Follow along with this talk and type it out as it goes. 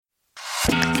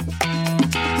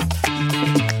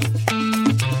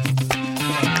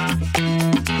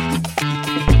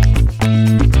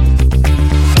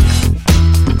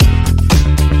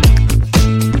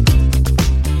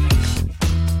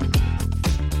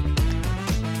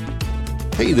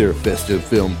Hey there, festive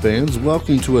film fans.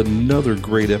 Welcome to another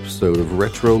great episode of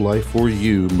Retro Life for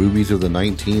You, Movies of the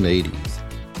 1980s.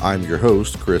 I'm your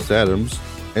host, Chris Adams,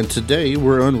 and today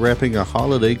we're unwrapping a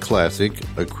holiday classic,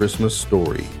 A Christmas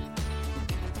Story.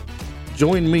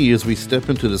 Join me as we step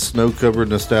into the snow-covered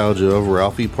nostalgia of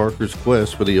Ralphie Parker's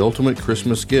quest for the ultimate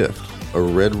Christmas gift, a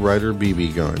Red Ryder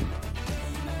BB gun.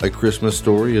 A Christmas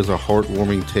Story is a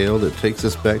heartwarming tale that takes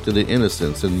us back to the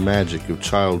innocence and magic of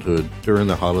childhood during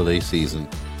the holiday season.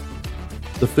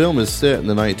 The film is set in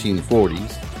the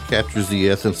 1940s, captures the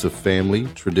essence of family,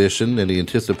 tradition, and the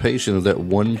anticipation of that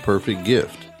one perfect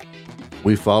gift.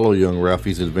 We follow young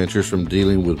Ralphie's adventures from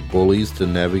dealing with bullies to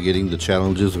navigating the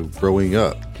challenges of growing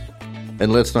up.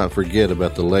 And let's not forget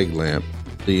about the leg lamp,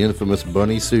 the infamous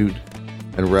bunny suit,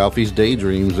 and Ralphie's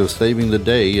daydreams of saving the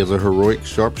day as a heroic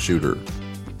sharpshooter.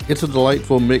 It's a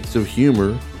delightful mix of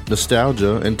humor,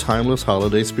 nostalgia, and timeless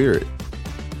holiday spirit.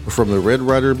 From the Red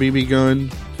Ryder BB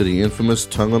gun to the infamous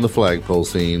tongue on the flagpole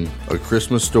scene, A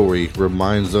Christmas Story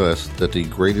reminds us that the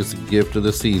greatest gift of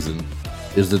the season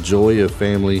is the joy of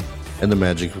family and the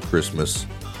magic of Christmas.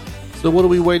 So what are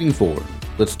we waiting for?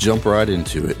 Let's jump right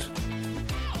into it.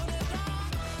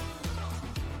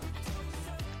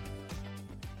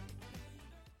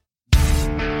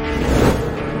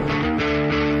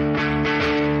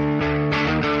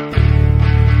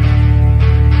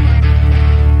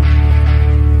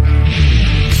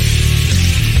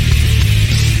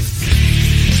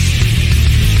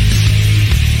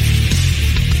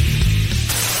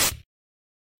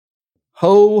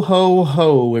 Ho, ho,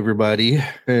 ho, everybody,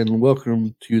 and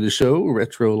welcome to the show,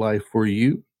 Retro Life for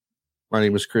You. My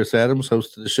name is Chris Adams,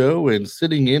 host of the show, and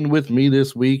sitting in with me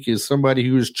this week is somebody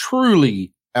who is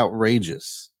truly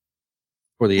outrageous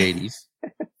for the 80s.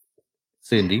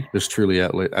 Cindy, this truly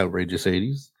outrageous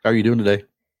 80s. How are you doing today?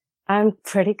 I'm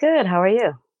pretty good. How are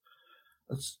you?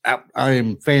 I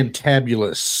am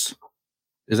fantabulous.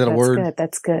 Is that a word? Good.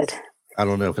 That's good. I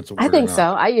don't know if it's a word. I think so.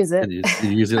 I use it. You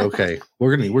use it? Okay.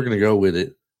 We're gonna go with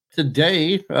it.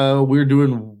 Today, we're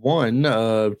doing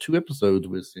two episodes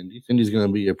with Cindy. Cindy's going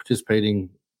to be participating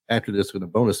after this with a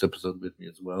bonus episode with me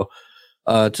as well.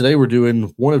 Today, we're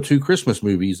doing one of two Christmas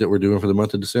movies that we're doing for the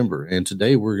month of December. And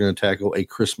today, we're going to tackle A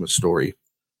Christmas Story.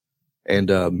 And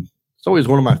it's always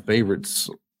one of my favorites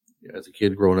as a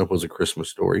kid growing up was A Christmas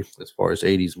Story as far as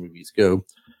 80s movies go.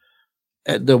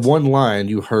 At the one line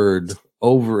you heard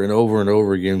over and over and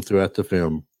over again throughout the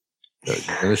film, you're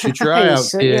going to shoot your eye out,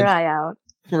 shoot kid. Your eye out.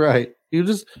 Right. He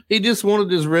just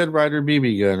wanted his Red Ryder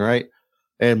BB gun, right?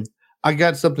 And I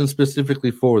got something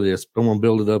specifically for this, but I'm going to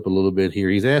build it up a little bit here.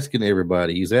 He's asking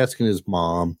everybody. He's asking his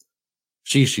mom.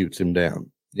 She shoots him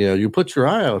down. You put your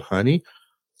eye out, honey.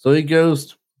 So he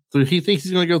goes through, he thinks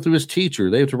he's going to go through his teacher.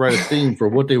 They have to write a theme for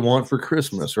what they want for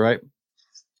Christmas, right?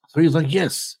 So he's like,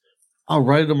 yes, I'll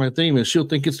write it on my theme, and she'll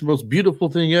think it's the most beautiful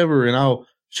thing ever, and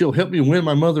she'll help me win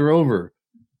my mother over.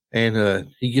 And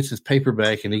he gets his paper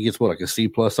back, and he gets like a C+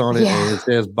 on it, and it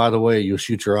says, "By the way, you'll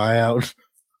shoot your eye out."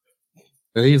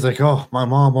 And he's like, "Oh, my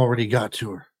mom already got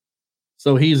to her."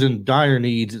 So he's in dire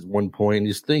needs at one point. And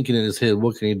he's thinking in his head,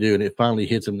 "What can he do?" And it finally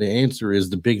hits him. The answer is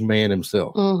the big man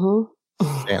himself,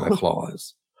 Santa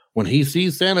Claus. When he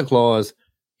sees Santa Claus,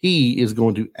 he is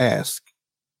going to ask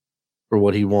for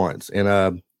what he wants. And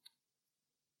I'm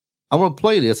going to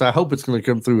play this. I hope it's going to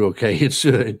come through okay. It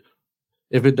should.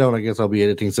 If it don't, I guess I'll be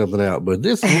editing something out. But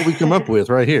this is what we come up with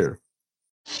right here.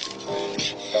 No, I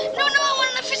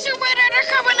want an official Red Ryder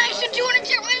carbonized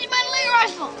 200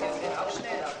 rifle.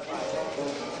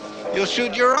 You'll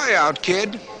shoot your eye out,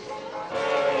 kid.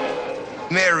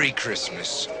 Merry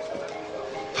Christmas.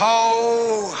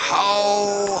 Ho,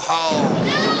 ho, ho.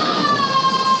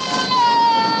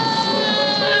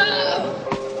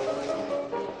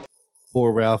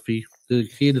 Poor Ralphie.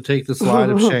 He had to take the slide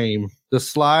of shame. The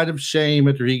slide of shame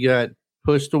after he got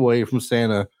pushed away from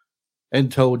Santa and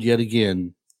told yet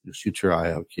again, "You'll shoot your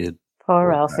eye out, kid." Poor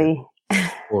Ralphie.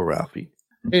 Poor Ralphie.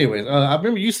 Anyways, I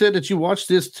remember you said that you watched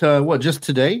this, just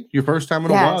today? Your first time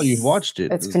in a while you've watched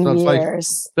it. It's been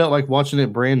years. Felt like watching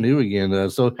it brand new again.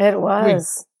 It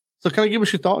was. So kind of give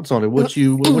us your thoughts on it. What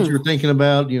you were thinking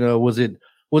about?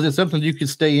 Was it something you could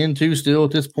stay into still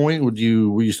at this point? Were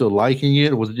you still liking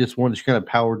it, or was it just one that you kind of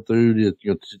powered through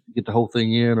to get the whole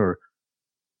thing in? Or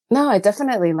no, I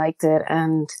definitely liked it,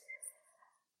 and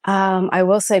I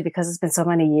will say, because it's been so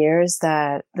many years,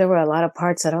 that there were a lot of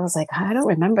parts that I was like, I don't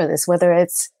remember this. Whether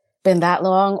it's been that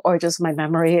long or just my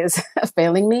memory is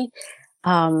failing me.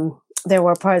 There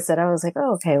were parts that I was like,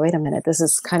 oh, okay, wait a minute. This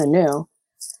is kind of new.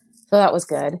 So that was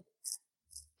good.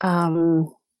 I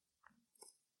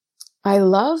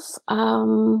love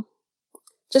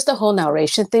just the whole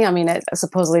narration thing. I mean,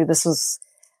 supposedly this was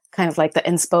kind of like the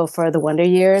inspo for the Wonder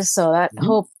Years. So that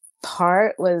whole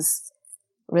part was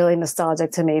really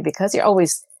nostalgic to me because you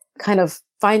always kind of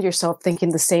find yourself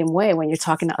thinking the same way when you're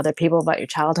talking to other people about your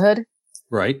childhood.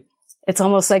 Right. It's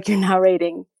almost like you're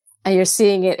narrating and you're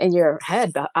seeing it in your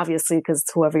head, obviously, because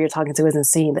whoever you're talking to isn't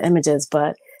seeing the images,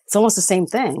 but it's almost the same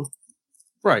thing.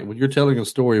 Right. When you're telling a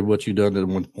story of what you've done at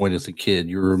one point as a kid,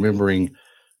 you're remembering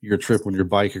your trip on your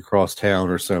bike across town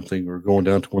or something, or going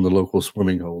down to one of the local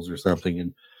swimming holes or something.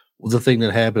 And the thing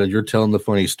that happened, you're telling the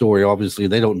funny story. Obviously,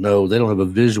 they don't know, they don't have a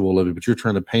visual of it, but you're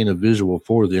trying to paint a visual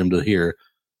for them to hear.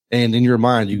 And in your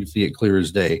mind, you can see it clear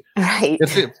as day. Right.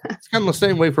 It's kind of the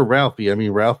same way for Ralphie. I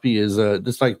mean, Ralphie is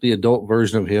just like the adult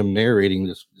version of him narrating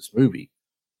this movie.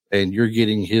 And you're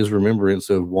getting his remembrance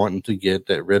of wanting to get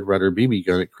that Red Ryder BB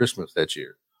gun at Christmas that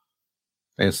year.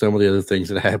 And some of the other things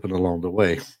that happened along the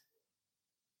way.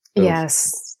 So,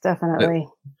 yes, definitely.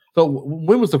 So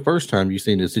when was the first time you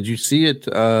seen this? Did you see it?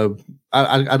 I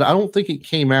don't think it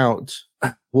came out.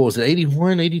 What was it,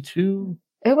 81, 82?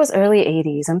 It was early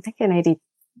 80s. I'm thinking 82.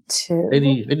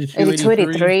 82,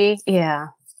 83. Yeah.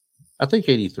 I think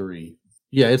 83.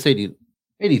 Yeah, it's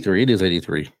 83. It is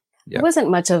 83. Yeah. It wasn't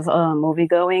much of movie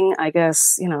going. I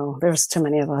guess, there's too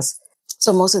many of us.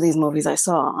 So most of these movies I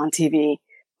saw on TV.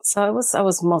 So I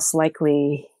was most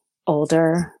likely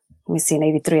older. Let me see, in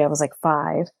 83, I was like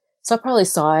 5. So I probably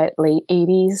saw it late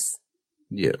 80s.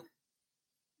 Yeah.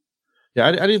 Yeah,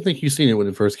 I didn't think you seen it when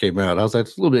it first came out. I was like,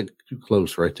 it's a little bit too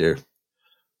close right there.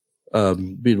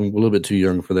 Being a little bit too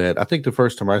young for that. I think the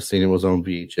first time I seen it was on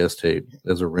VHS tape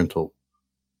as a rental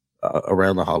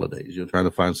around the holidays. You're trying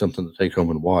to find something to take home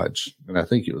and watch. And I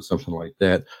think it was something like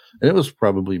that. And it was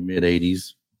probably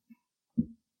mid-80s.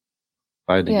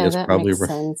 I had to guess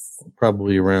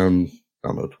probably around, I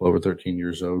don't know, 12 or 13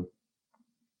 years old.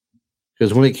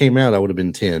 Because when it came out, I would have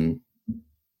been 10.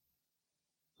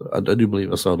 So I do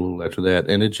believe I saw it a little after that.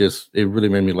 And it really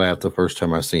made me laugh the first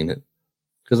time I seen it.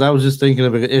 Because I was just thinking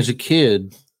of it as a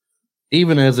kid,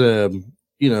 even as a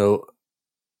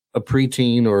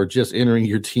preteen or just entering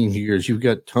your teen years, you've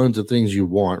got tons of things you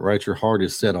want, right? Your heart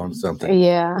is set on something.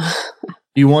 Yeah.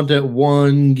 You want that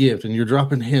one gift, and you're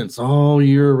dropping hints all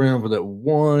year around for that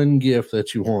one gift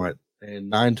that you want. And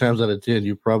 9 times out of 10,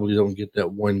 you probably don't get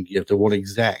that one gift, the one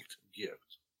exact gift.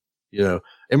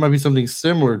 It might be something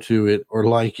similar to it or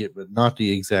like it, but not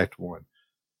the exact one.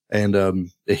 And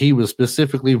he was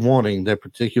specifically wanting that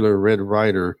particular Red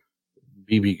Ryder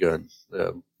BB gun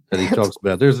that he talks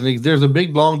about. There's a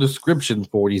big long description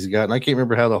for it he's got, and I can't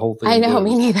remember how the whole thing I know, goes.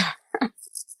 me neither.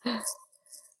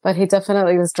 But he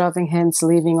definitely was dropping hints,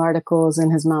 leaving articles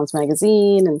in his mom's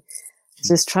magazine, and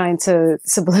just trying to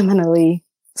subliminally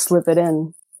slip it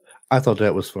in. I thought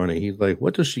that was funny. He's like,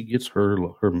 what does she get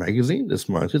her magazine this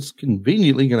month? It's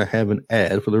conveniently going to have an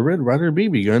ad for the Red Ryder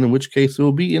BB gun, in which case it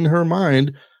will be in her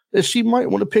mind that she might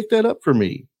want to pick that up for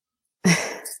me.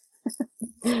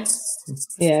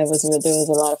 Yeah, there was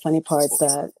a lot of funny parts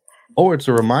that. Or it's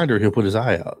a reminder he'll put his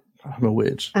eye out. I don't know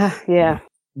which. Yeah.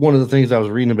 One of the things I was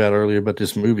reading about earlier about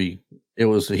this movie,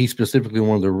 he specifically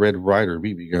wanted the Red Ryder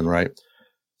BB gun, right?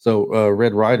 So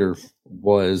Red Ryder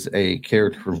was a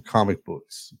character from comic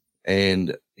books,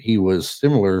 and he was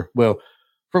similar,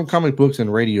 from comic books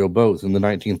and radio both in the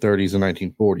 1930s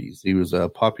and 1940s. He was a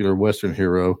popular Western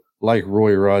hero like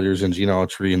Roy Rogers and Gene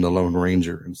Autry and the Lone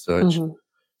Ranger and such. Mm-hmm.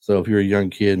 So if you're a young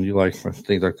kid and you like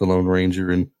things like the Lone Ranger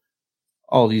and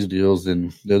all these deals,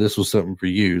 then this was something for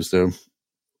you. So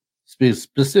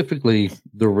specifically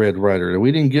the Red Ryder.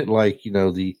 We didn't get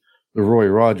the Roy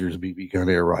Rogers BB gun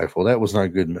air rifle. That was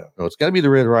not good enough. No, it's got to be the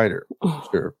Red Ryder.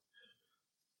 Sure.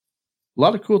 A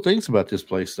lot of cool things about this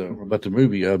place, though, about the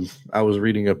movie. I was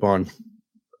reading up on,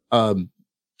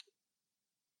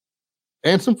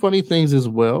 and some funny things as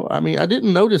well. I mean, I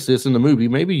didn't notice this in the movie.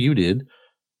 Maybe you did.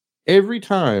 Every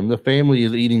time the family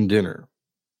is eating dinner,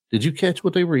 did you catch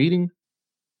what they were eating?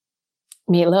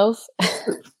 Meatloaf.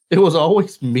 It was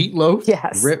always meatloaf,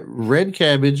 yes, red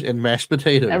cabbage, and mashed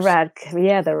potatoes. The red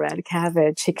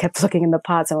cabbage. He kept looking in the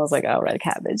pots and was like, "Oh, red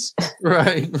cabbage."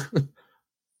 Right.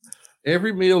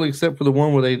 Every meal except for the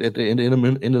one where they at the end of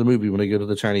the movie when they go to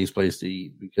the Chinese place to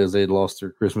eat because they had lost their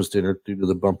Christmas dinner due to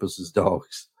the Bumpus's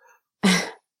dogs.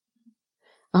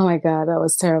 Oh my God, that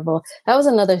was terrible. That was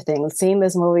another thing. Seeing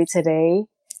this movie today,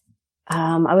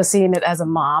 I was seeing it as a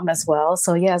mom as well.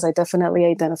 So yes, I definitely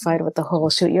identified with the whole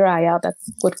shoot your eye out. That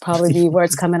would probably be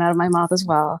words coming out of my mouth as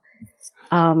well.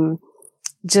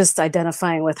 Just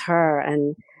identifying with her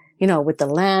and, with the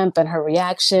lamp and her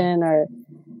reaction, or,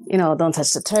 don't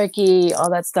touch the turkey, all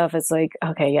that stuff. It's like,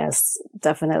 okay, yes,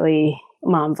 definitely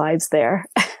mom vibes there.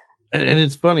 And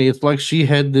it's funny. It's like she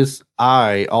had this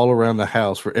eye all around the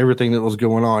house for everything that was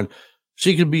going on.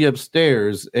 She could be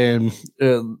upstairs and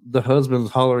the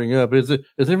husband's hollering up, is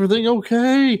everything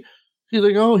okay? She's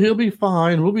like, oh, he'll be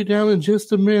fine. We'll be down in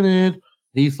just a minute.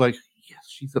 He's like, yes,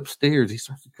 she's upstairs. He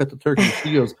starts to cut the turkey.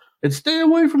 She goes, and stay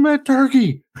away from that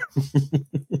turkey.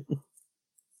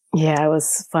 Yeah, it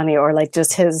was funny. Or like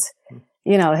just his,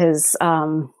 his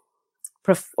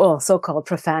so-called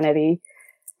profanity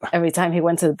every time he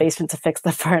went to the basement to fix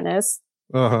the furnace.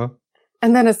 Uh-huh.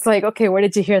 And then it's like, okay, where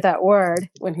did you hear that word?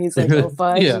 When he's like, oh,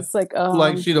 fudge. Yeah. It's like,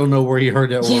 like she don't know where he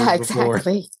heard that word before.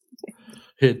 Exactly.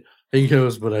 He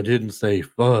goes, but I didn't say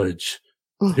fudge.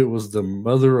 It was the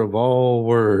mother of all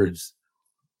words.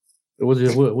 What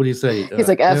do you say? He's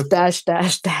like F dash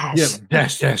dash dash. Yeah,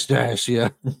 dash dash dash. Yeah.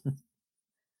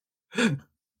 And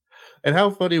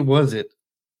how funny was it?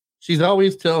 She's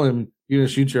always telling him, you're gonna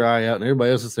shoot your eye out, and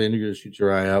everybody else is saying you're gonna shoot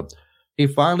your eye out. He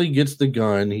finally gets the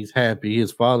gun. He's happy.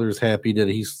 His father is happy that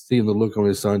he's seeing the look on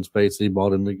his son's face that he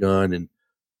bought him the gun, and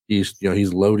he's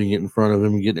loading it in front of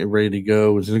him and getting it ready to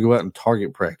go. He's gonna go out and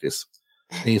target practice.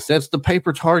 And he sets the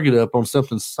paper target up on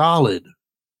something solid,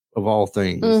 of all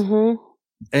things,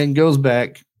 and goes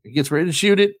back. He gets ready to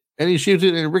shoot it, and he shoots it,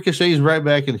 and it ricochets right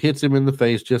back and hits him in the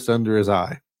face just under his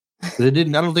eye. But it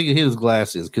didn't. I don't think it hit his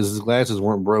glasses because his glasses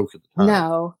weren't broke at the time.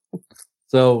 No.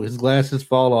 So his glasses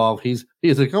fall off. He's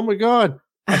like, oh my God,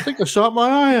 I think I shot my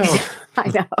eye out.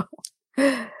 I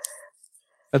know.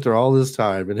 After all this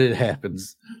time, and it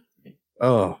happens.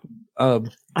 Oh,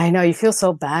 I know. You feel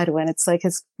so bad when it's like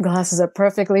his glasses are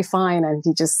perfectly fine and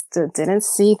he just didn't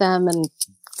see them, and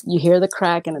you hear the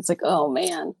crack, and it's like, oh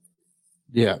man.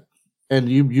 Yeah, and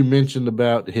you mentioned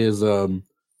about his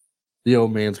the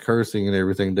old man's cursing and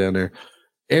everything down there.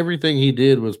 Everything he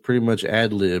did was pretty much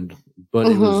ad-libbed, but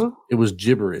it was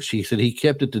gibberish. He said he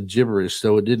kept it to gibberish,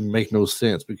 so it didn't make no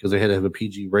sense because they had to have a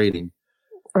PG rating.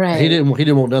 Right. He didn't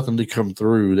want nothing to come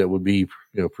through that would be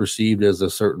perceived as a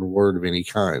certain word of any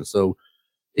kind. So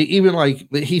even like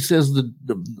he says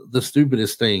the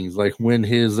stupidest things, like when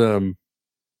his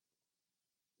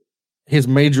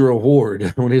major award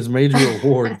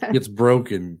gets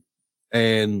broken,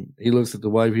 and he looks at the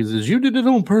wife, he says, "You did it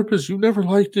on purpose. You never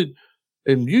liked it.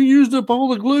 And you used up all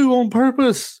the glue on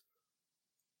purpose."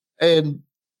 And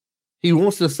he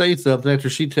wants to say something after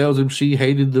she tells him she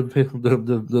hated the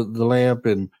lamp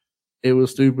and it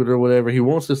was stupid or whatever. He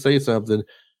wants to say something,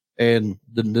 and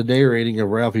the narrating of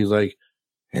Ralph, he's like,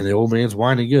 and the old man's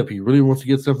winding up. He really wants to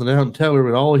get something out and tell her,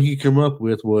 but all he could come up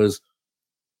with was,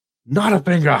 "Not a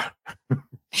finger."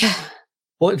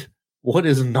 What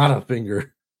is not a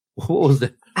finger? What was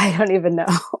that? I don't even know.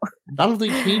 I don't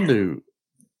think he knew.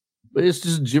 But it's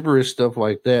just gibberish stuff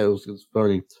like that. It was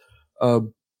funny. I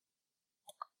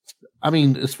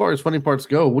mean, as far as funny parts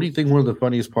go, what do you think one of the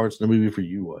funniest parts in the movie for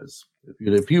you was?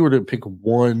 If you were to pick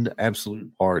one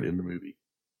absolute part in the movie.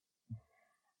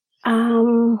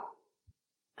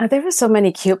 There were so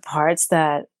many cute parts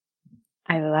that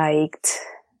I liked.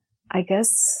 I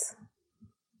guess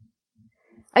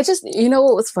what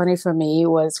was funny for me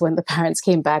was when the parents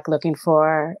came back looking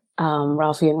for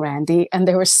Ralphie and Randy, and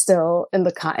they were still in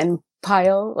the cotton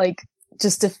pile, like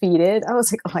just defeated. I was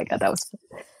like, oh my God, that was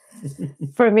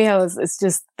for me. It's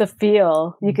just the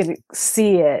feel. You could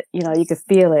see it, you could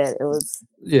feel it. It was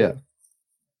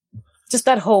just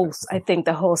that I think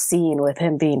the whole scene with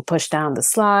him being pushed down the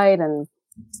slide and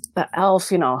the elf,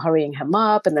 hurrying him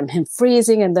up, and then him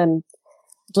freezing and then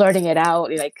blurting it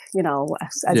out, like,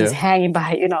 as he's hanging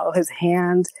by, his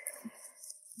hand.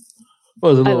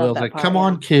 Well, the little elf's like, "Come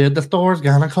on, kid, the store's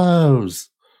gonna close."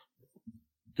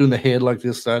 Doing the head like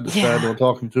this side to side while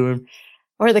talking to him.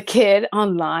 Or the kid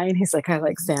online, he's like, "I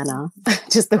like Santa."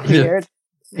 Just the weird,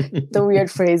 the weird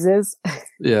phrases.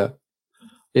 Yeah.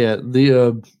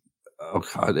 Oh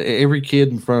God! Every kid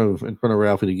in front of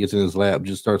Ralphie that gets in his lap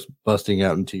just starts busting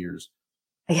out in tears.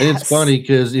 Yes. And it's funny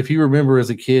because if you remember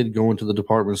as a kid going to the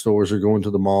department stores or going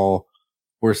to the mall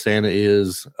where Santa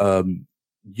is,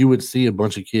 you would see a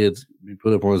bunch of kids be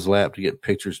put up on his lap to get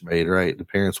pictures made, right? The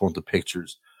parents want the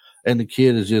pictures. And the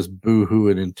kid is just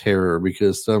boo-hooing in terror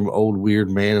because some old weird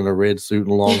man in a red suit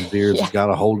and long beard has got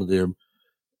a hold of him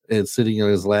and sitting on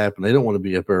his lap, and they don't want to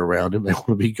be up there around him. They want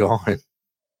to be gone.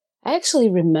 I actually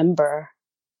remember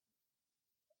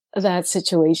that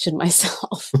situation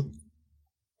myself.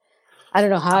 I don't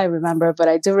know how I remember, but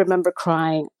I do remember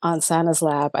crying on Santa's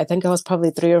lap. I think I was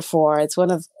probably 3 or 4. It's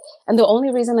one of, and the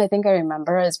only reason I think I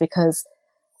remember is because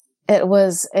it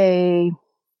was a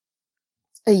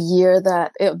year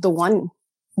that, the one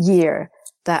year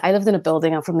that I lived in a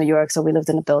building. I'm from New York, so we lived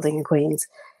in a building in Queens.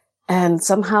 And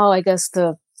somehow, I guess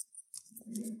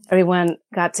everyone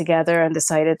got together and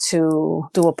decided to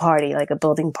do a party, like a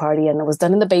building party. And it was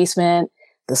done in the basement,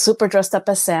 the super dressed up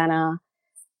as Santa.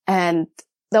 And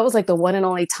that was like the one and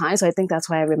only time. So I think that's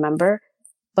why I remember.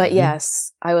 But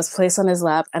yes, I was placed on his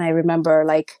lap and I remember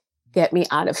like, get me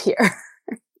out of here.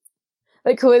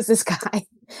 Like, who is this guy?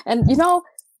 And you know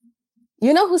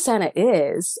who Santa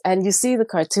is, and you see the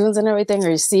cartoons and everything, or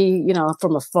you see,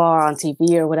 from afar on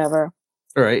TV or whatever.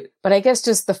 Right. But I guess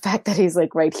just the fact that he's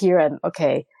like right here and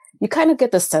okay, you kind of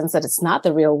get the sense that it's not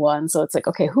the real one. So it's like,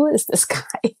 okay, who is this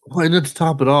guy? Well, and to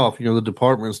top it off, the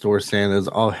department store Santas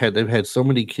they've had so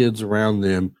many kids around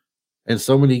them and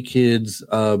so many kids,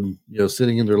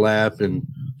 sitting in their lap and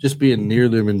just being near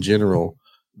them in general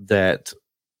that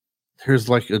there's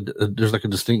like a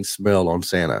distinct smell on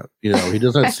Santa. He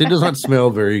does not smell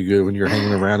very good when you're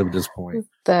hanging around him at this point.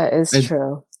 That is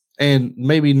true. And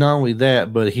maybe not only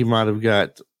that, but he might have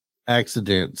got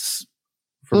accidents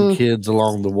from kids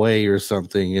along the way or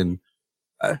something. And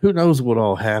who knows what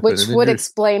all happened. Which would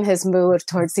explain his mood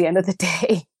towards the end of the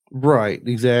day. Right,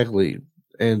 exactly.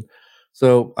 And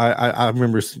so I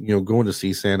remember, going to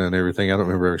see Santa and everything. I don't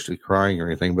remember actually crying or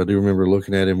anything, but I do remember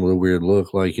looking at him with a weird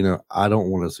look like, I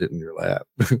don't want to sit in your lap.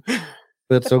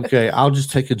 That's okay. I'll just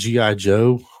take a G.I.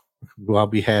 Joe. Well, I'll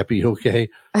be happy, okay?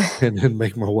 And then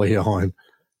make my way on.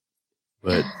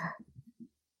 But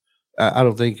I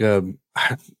don't think I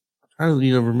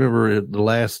remember the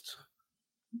last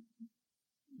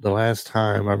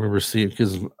time I remember seeing,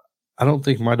 because I don't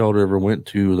think my daughter ever went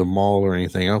to the mall or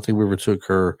anything. I don't think we ever took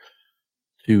her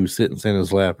to sit in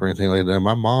Santa's lap or anything like that.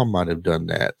 My mom might have done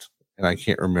that, and I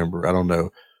can't remember. I don't know.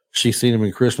 She's seen him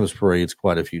in Christmas parades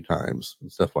quite a few times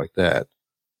and stuff like that.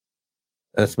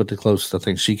 That's but the closest I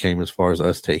think she came as far as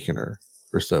us taking her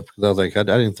for stuff. Because I was like, I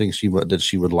didn't think that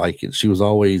she would like it. She was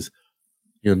always,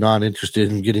 not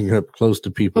interested in getting up close to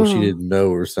people she didn't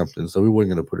know or something. So we weren't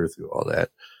going to put her through all that.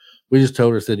 We just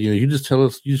told her, said, you just tell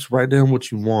us, you just write down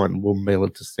what you want, and we'll mail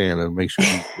it to Santa and make sure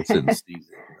he gets it and sees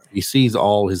it. He sees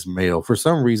all his mail. For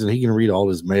some reason, he can read all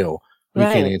his mail. He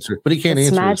can't answer it, but he can't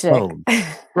answer his phone.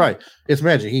 Right. It's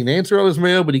magic. He can answer all his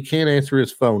mail, but he can't answer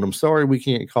his phone. I'm sorry we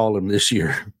can't call him this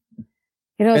year.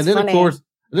 It's then, funny.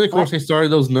 of course, they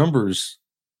started those numbers.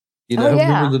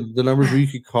 Remember the numbers where you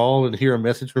could call and hear a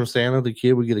message from Santa? The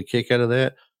kid would get a kick out of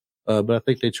that. But I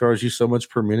think they charge you so much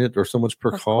per minute or so much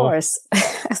per call. Of course.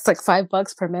 It's like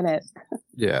 $5 per minute.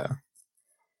 Yeah.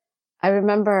 I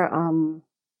remember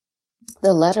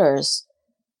the letters.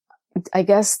 I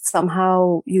guess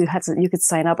somehow you could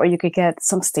sign up, or you could get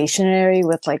some stationery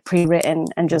with like pre-written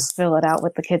and just fill it out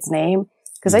with the kid's name.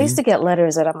 Because I used to get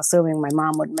letters that I'm assuming my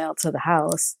mom would mail to the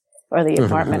house or the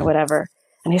apartment, whatever.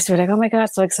 And I used to be like, oh my God,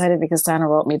 so excited because Santa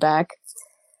wrote me back.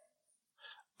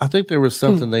 I think there was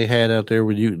something they had out there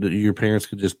where your parents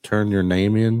could just turn your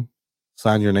name in,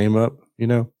 sign your name up,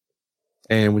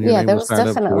 and when your name was signed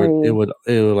up for it would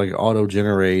like auto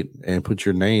generate and put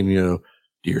your name,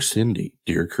 dear Cindy,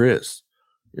 dear Chris,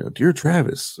 dear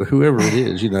Travis, or whoever it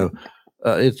is,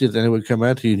 it's just, and it would come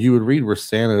out to you and you would read where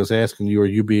Santa is asking you, are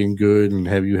you being good and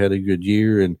have you had a good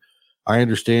year? And I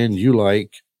understand you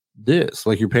like this,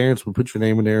 like your parents would put your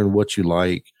name in there and what you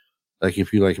like. Like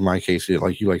if you like, in my case, you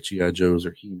like G.I. Joes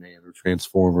or He-Man or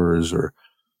Transformers or,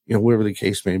 whatever the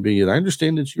case may be. And I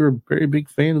understand that you're a very big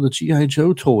fan of the G.I.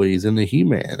 Joe toys and the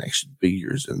He-Man action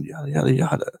figures and yada, yada,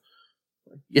 yada.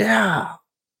 Yeah.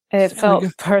 And it felt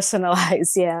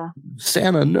personalized. Yeah.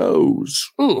 Santa knows.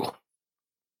 Ugh.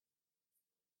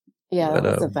 Yeah, that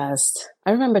was the best.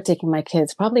 I remember taking my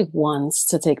kids probably once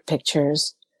to take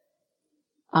pictures.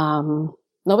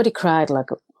 Nobody cried,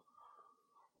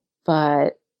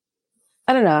 but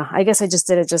I don't know. I guess I just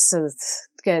did it just to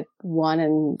get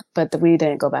one, but we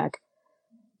didn't go back.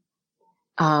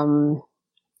 Our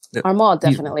mall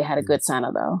definitely had a good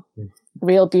Santa, though.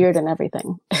 Real beard and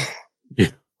everything. Yeah.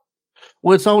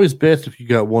 Well, it's always best if you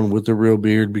got one with a real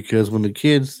beard, because when the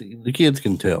kids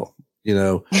can tell,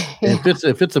 And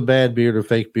if it's a bad beard or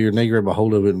fake beard, and they grab a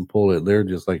hold of it and pull it, they're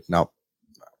just like, nope.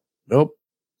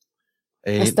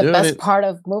 It's the best part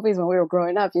of movies when we were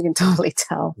growing up. You can totally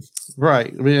tell. Right.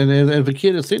 I mean, and if a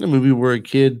kid has seen a movie where a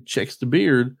kid checks the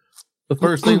beard, the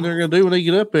first thing they're going to do when they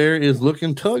get up there is look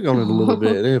and tug on it a little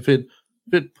bit. And if it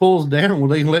pulls down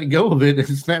when they let go of it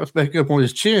and snaps back up on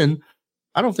his chin,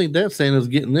 I don't think that Santa's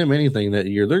getting them anything that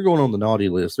year. They're going on the naughty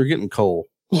list. They're getting coal.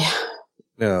 Yeah.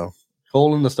 No.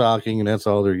 coal in the stocking, and that's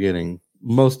all they're getting.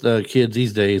 Most kids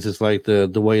these days, it's like the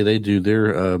way they do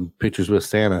their pictures with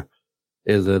Santa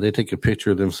is they take a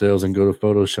picture of themselves and go to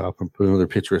Photoshop and put another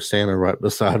picture of Santa right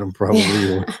beside them,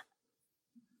 probably.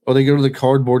 Or they go to the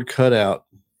cardboard cutout,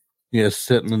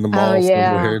 sitting in the mall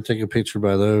somewhere and take a picture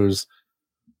by those.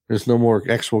 There's no more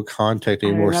actual contact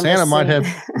anymore. Santa might have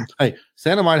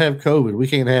COVID. We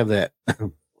can't have that.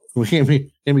 We can't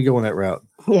be going that route.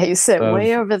 Yeah, you sit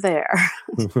way over there.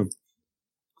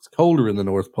 It's colder in the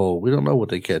North Pole. We don't know what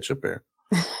they catch up there.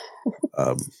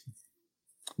 But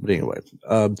anyway,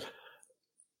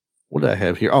 what did I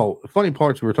have here? Oh, funny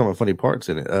parts. We were talking about funny parts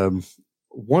in it.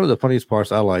 One of the funniest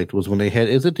parts I liked was when they had,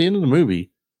 is at the end of the movie,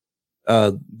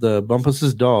 the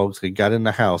Bumpus's dogs had got in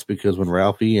the house because when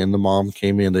Ralphie and the mom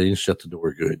came in, they didn't shut the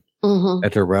door good. Mm-hmm.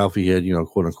 After Ralphie had,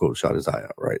 quote unquote, shot his eye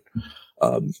out, right?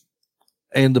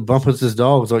 And the Bumpus's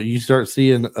dogs, you start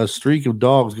seeing a streak of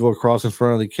dogs go across in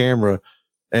front of the camera,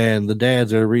 and the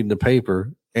dads are reading the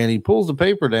paper, and he pulls the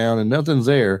paper down and nothing's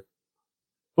there.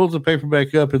 Pulls the paper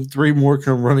back up, and 3 more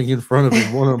come running in front of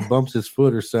him. One of them bumps his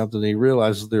foot or something. And he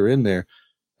realizes they're in there,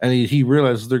 and he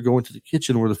realizes they're going to the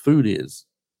kitchen where the food is,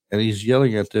 and he's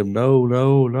yelling at them, "No,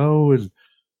 no, no!" And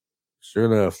sure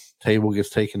enough, table gets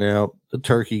taken out, the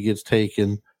turkey gets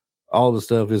taken, all the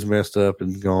stuff is messed up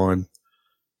and gone.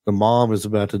 The mom is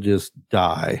about to just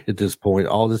die at this point.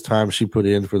 All this time she put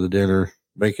in for the dinner,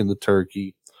 making the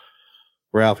turkey.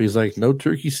 Ralphie's like, "No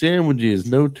turkey sandwiches,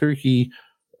 no turkey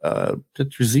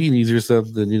tetrazzinis or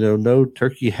something, no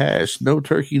turkey hash, no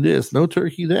turkey this, no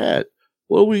turkey that.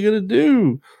 What are we going to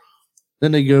do?"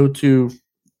 Then they go to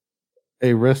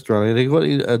a restaurant.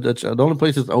 The only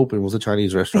place that's open was a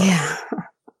Chinese restaurant. Yeah.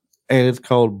 And it's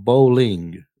called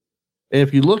Bowling. And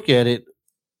if you look at it,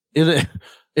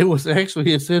 it was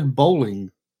actually, it said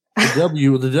bowling.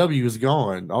 The W is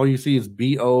gone. All you see is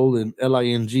B-O and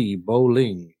L-I-N-G,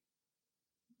 bowling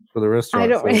for the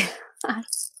restaurant.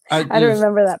 I don't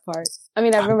remember that part. I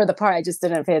mean, I remember the part. I just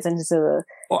didn't pay attention to the.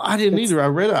 Well, I didn't either. I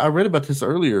read about this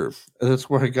earlier. That's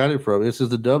where I got it from. It says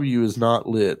the W is not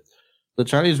lit. The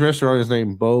Chinese restaurant is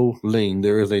named Bo Ling.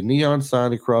 There is a neon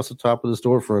sign across the top of the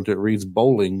storefront that reads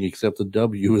bowling, except the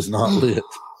W is not lit,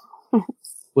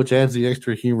 which adds the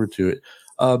extra humor to it.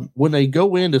 When they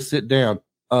go in to sit down,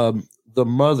 the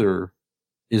mother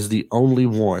is the only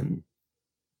one.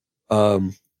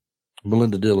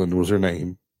 Melinda Dillon was her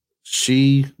name.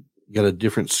 She got a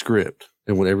different script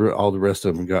than whatever all the rest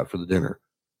of them got for the dinner.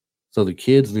 So the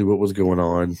kids knew what was going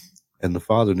on, and the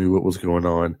father knew what was going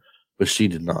on, but she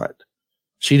did not.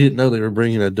 She didn't know they were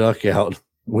bringing a duck out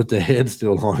with the head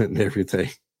still on it and everything.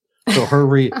 So her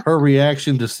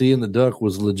reaction to seeing the duck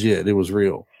was legit. It was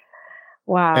real.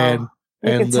 Wow. And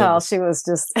you could tell she was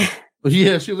just.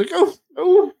 Yeah, she was like,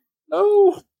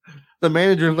 oh. The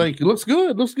manager's like, it looks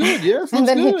good. Yes. And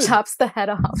then good. He chops the head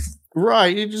off.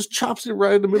 Right. He just chops it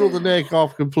right in the middle of the neck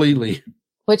off completely.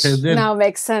 Which now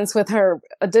makes sense with her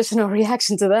additional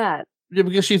reaction to that. Yeah,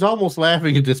 because she's almost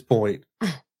laughing at this point.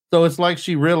 So it's like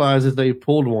she realizes they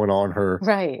pulled one on her.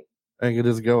 Right. And it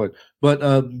is going. But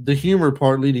the humor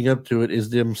part leading up to it is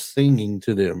them singing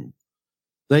to them.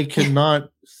 They cannot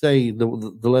say the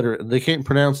letter. They can't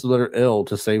pronounce the letter L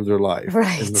to save their life.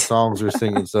 Right. In the songs they're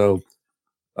singing. So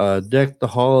deck the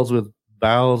halls with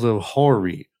boughs of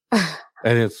hoary.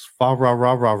 And it's fa ra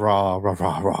ra ra ra ra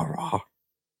ra ra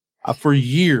ra. For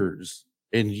years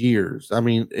and years. I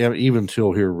mean, even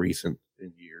till here recent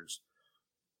in years.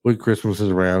 When Christmas is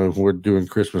around and we're doing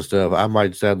Christmas stuff, I might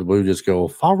just out of the blue just go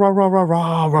fa ra ra ra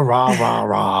ra ra ra ra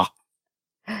ra.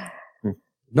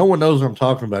 No one knows what I'm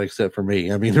talking about except for me.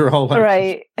 I mean, they're all like,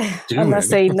 right. Unless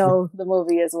they know the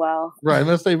movie as well. Right.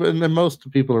 And then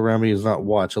most people around me does not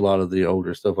watch a lot of the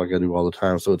older stuff like I do all the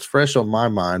time. So it's fresh on my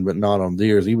mind, but not on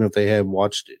theirs, even if they have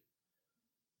watched it.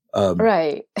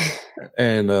 Right.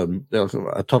 And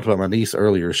I talked about my niece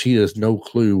earlier. She has no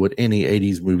clue what any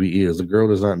 80s movie is. The girl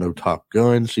does not know Top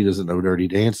Gun. She doesn't know Dirty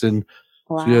Dancing.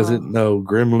 Wow. She doesn't know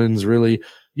Gremlins, really.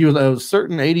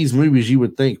 Certain 80s movies you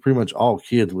would think pretty much all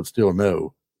kids would still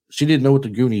know. She didn't know what the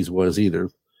Goonies was either.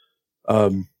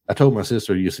 I told my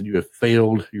sister, you said you have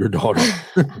failed your daughter.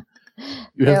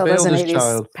 You have failed this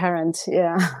child. Parent,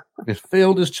 yeah. You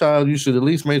failed this child. You should at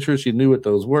least make sure she knew what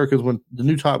those were. Because when the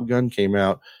new Top Gun came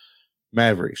out,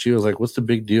 Maverick, she was like, "What's the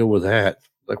big deal with that?"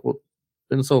 Like, well, it's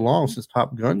been so long since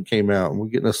Top Gun came out, and we're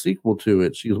getting a sequel to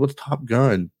it. She goes, "What's Top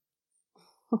Gun?"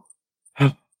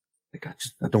 I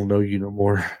don't know you no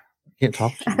more. I can't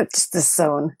talk to you. Just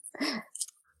disown.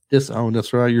 Disown,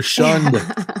 that's right. You're shunned.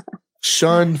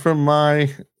 Shunned from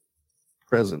my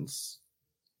presence.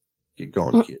 Get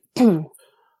going, kid.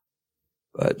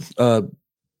 But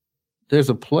there's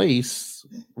a place.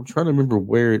 I'm trying to remember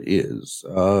where it is.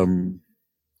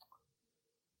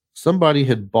 Somebody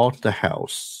had bought the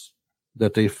house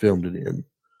that they filmed it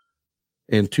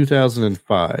in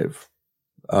 2005.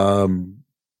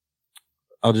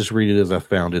 I'll just read it as I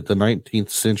found it. The 19th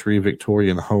century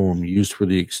Victorian home used for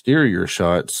the exterior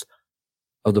shots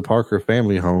of the Parker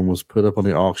family home was put up on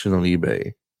the auction on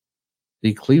eBay.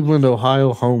 The Cleveland,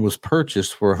 Ohio home was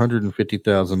purchased for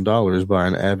 $150,000 by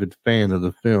an avid fan of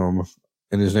the film,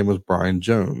 and his name was Brian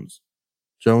Jones.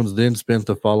 Jones then spent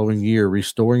the following year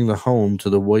restoring the home to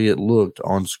the way it looked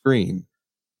on screen.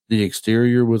 The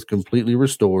exterior was completely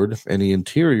restored, and the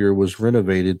interior was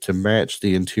renovated to match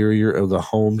the interior of the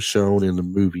home shown in the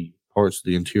movie. Parts of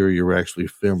the interior were actually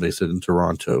filmed, they said, in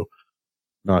Toronto,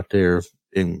 not there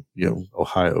in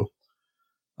Ohio.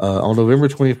 On November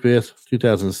 25th,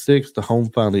 2006, the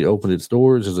home finally opened its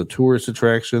doors as a tourist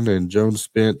attraction, and Jones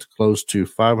spent close to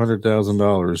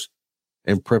 $500,000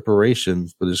 in preparation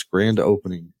for this grand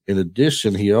opening. In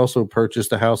addition, he also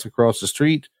purchased a house across the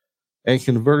street and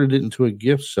converted it into a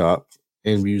gift shop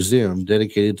and museum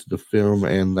dedicated to the film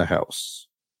and the house.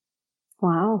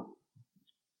 Wow.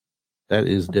 That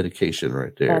is dedication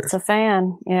right there. That's a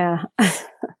fan, yeah.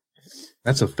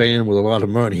 That's a fan with a lot of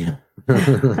money.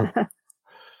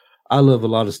 I love a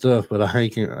lot of stuff, but I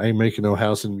ain't making no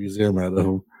house and museum out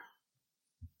of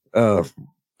them.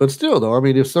 But still, though, I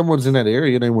mean, if someone's in that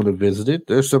area and they want to visit it,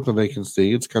 there's something they can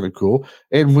see. It's kind of cool.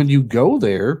 And when you go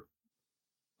there,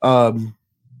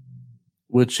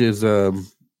 which is, well,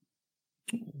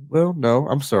 no,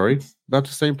 I'm sorry. Not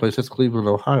the same place. That's Cleveland,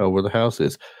 Ohio, where the house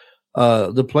is.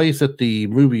 The place that the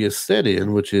movie is set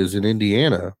in, which is in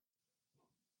Indiana,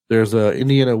 there's a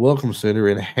Indiana Welcome Center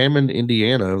in Hammond,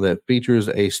 Indiana, that features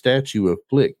a statue of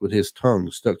Flick with his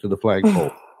tongue stuck to the flagpole.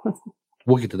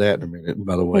 We'll get to that in a minute,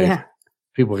 by the way. Yeah.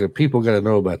 People got to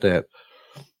know about that.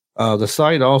 The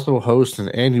site also hosts an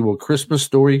annual Christmas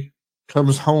Story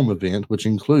Comes Home event, which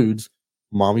includes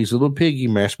Mommy's Little Piggy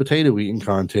mashed potato eating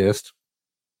contest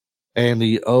and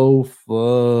the Oh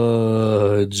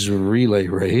Fudge relay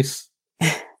race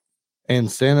and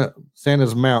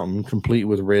Santa's Mountain, complete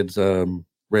with red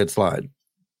slide.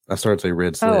 I started to say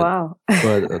red sled. Oh, wow.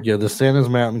 But the Santa's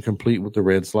Mountain, complete with the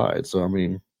red slide. So, I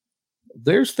mean,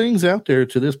 there's things out there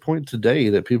to this point today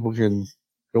that people can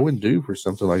go and do for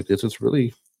something like this. It's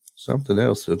really something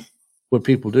else of what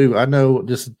people do. I know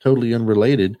this is totally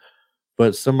unrelated,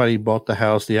 but somebody bought the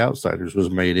house The Outsiders was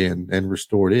made in and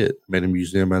restored it, made a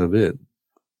museum out of it.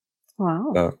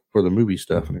 Wow. For the movie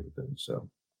stuff and everything. So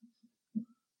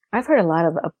I've heard a lot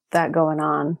of that going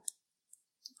on.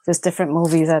 Just different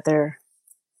movies that they're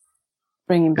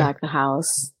bringing back the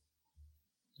house.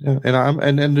 Yeah,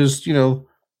 and there's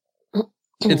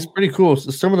it's pretty cool.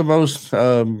 Some of the most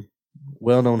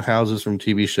well-known houses from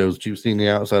TV shows that you've seen the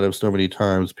outside of so many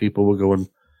times, people will go and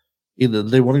either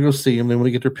they want to go see them, they want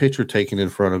to get their picture taken in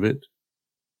front of it,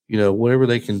 whatever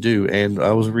they can do. And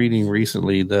I was reading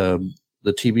recently the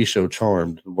TV show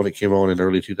Charmed, when it came on in the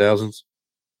early 2000s.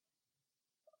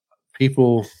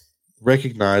 People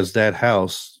recognize that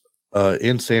house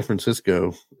in San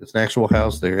Francisco. It's an actual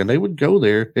house there, and they would go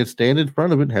there and stand in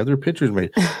front of it and have their pictures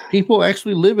made. People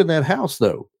actually live in that house,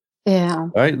 though. Yeah.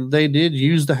 Right? They did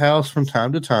use the house from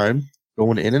time to time,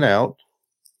 going in and out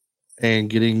and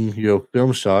getting,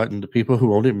 film shot, and the people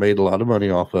who owned it made a lot of money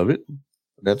off of it.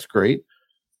 That's great.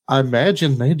 I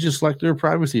imagine they just like their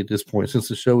privacy at this point since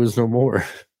the show is no more.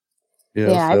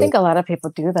 I think a lot of people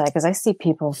do that because I see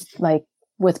people like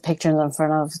with pictures in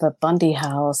front of the Bundy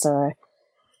house or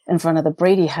in front of the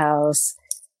Brady house.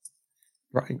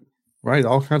 Right.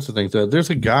 All kinds of things. There's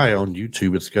a guy on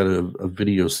YouTube. It's got a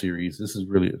video series.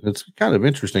 It's kind of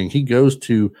interesting. He goes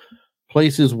to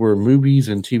places where movies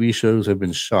and TV shows have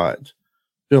been shot,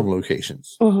 film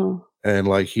locations. Mm-hmm. And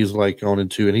he's gone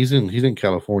into, and he's in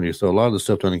California. So a lot of the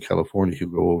stuff done in California he'll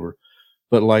go over,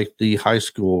 but like the high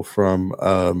school from,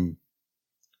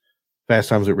 Fast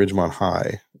Times at Ridgemont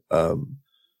High,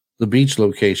 the beach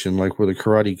location, like where the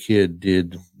Karate Kid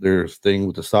did their thing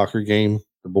with the soccer game,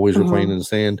 the boys were playing in the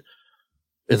sand.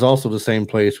 It's also the same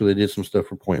place where they did some stuff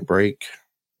for Point Break,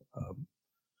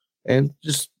 and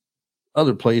just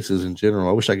other places in general.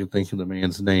 I wish I could think of the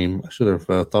man's name. I should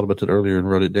have thought about that earlier and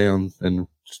wrote it down and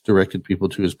just directed people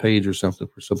to his page or something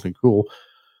for something cool.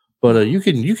 But you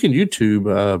can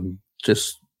YouTube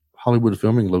just Hollywood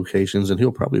filming locations, and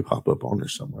he'll probably pop up on there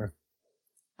somewhere.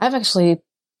 I've actually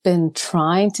been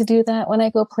trying to do that when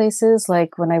I go places,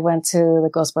 like when I went to the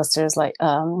Ghostbusters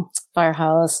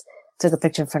Firehouse, took a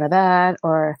picture in front of that,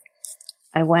 or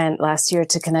I went last year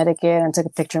to Connecticut and took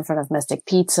a picture in front of Mystic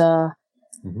Pizza.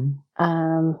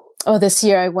 Mm-hmm. This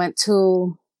year I went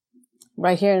to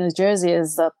right here in New Jersey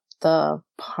is the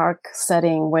park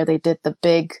setting where they did the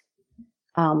big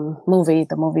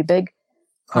the movie Big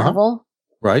Carnival.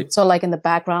 Right. So like in the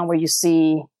background where you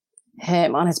see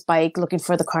him on his bike looking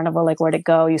for the carnival, like where to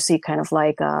go, you see kind of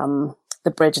like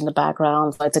the bridge in the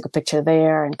background. So I took a picture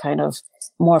there and kind of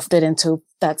morphed it into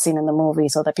that scene in the movie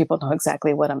so that people know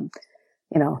exactly what I'm,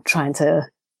 trying to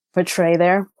portray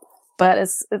there. But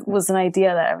it was an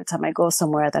idea that every time I go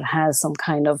somewhere that has some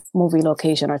kind of movie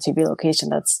location or TV location,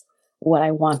 that's what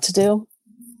I want to do.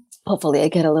 Hopefully I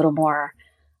get a little more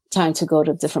time to go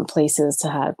to different places to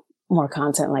have more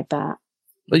content like that.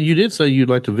 But you did say you'd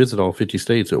like to visit all 50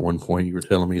 states at one point, you were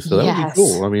telling me. So that would be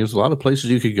cool. I mean, there's a lot of places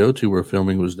you could go to where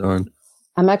filming was done.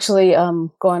 I'm actually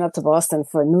going up to Boston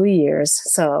for New Year's.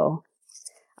 So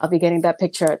I'll be getting that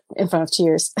picture in front of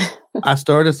Cheers. I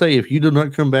started to say, if you do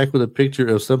not come back with a picture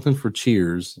of something for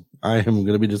Cheers, I am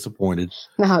going to be disappointed.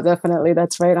 No, definitely.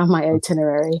 That's right on my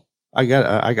itinerary. I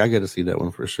got to see that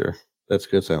one for sure. That's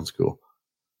good. Sounds cool.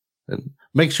 And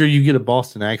make sure you get a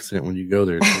Boston accent when you go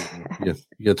there. You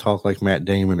got to talk like Matt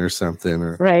Damon or something.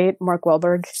 Or right. Mark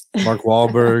Wahlberg.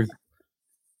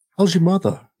 How's your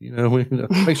mother?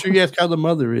 Make sure you ask how the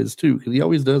mother is too, because he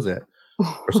always does that.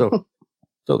 Or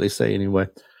so they say anyway.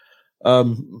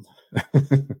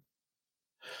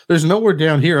 There's nowhere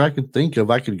down here I could think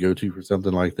of I could go to for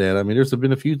something like that. I mean, there's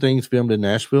been a few things filmed in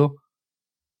Nashville,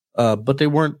 but they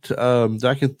weren't that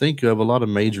I can think of a lot of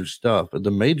major stuff.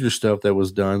 The major stuff that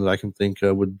was done that I can think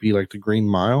of would be like the Green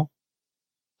Mile,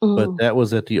 but that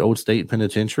was at the old state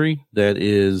penitentiary. That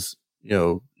is,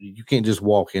 you can't just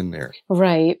walk in there.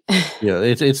 Right. Yeah,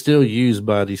 it's still used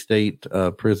by the state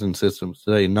prison systems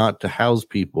today, not to house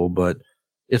people, but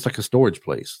it's like a storage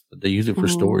place. They use it for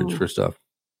storage for stuff.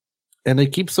 And they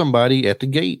keep somebody at the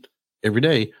gate every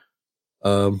day,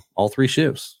 all 3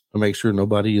 shifts, to make sure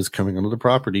nobody is coming onto the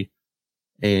property.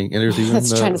 And there's even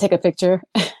that's trying to take a picture.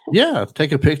 Yeah,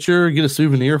 take a picture, get a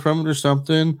souvenir from it or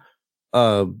something.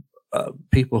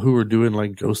 People who are doing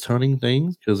like ghost hunting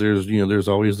things, because there's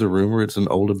always the rumor it's an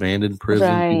old abandoned prison.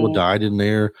 Right. People died in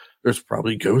there. There's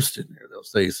probably ghosts in there, they'll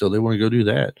say. So they want to go do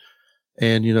that.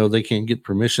 And, they can't get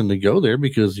permission to go there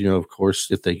because, of course,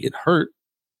 if they get hurt,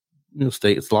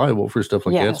 state's liable for stuff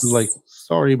like that. So like,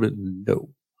 sorry, but no.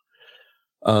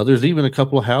 There's even a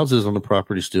couple of houses on the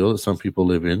property still that some people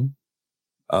live in.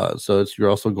 So you're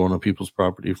also going on people's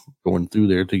property, going through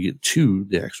there to get to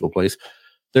the actual place.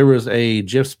 There was a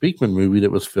Jeff Speakman movie that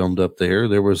was filmed up there.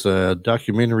 There was a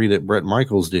documentary that Bret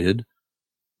Michaels did,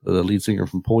 the lead singer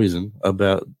from Poison,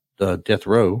 about Death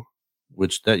Row,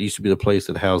 which that used to be the place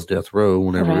that housed Death Row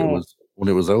when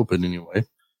it was open anyway.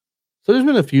 So there's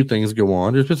been a few things go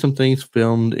on. There's been some things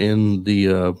filmed in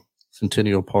the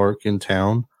Centennial Park in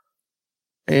town,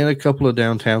 and a couple of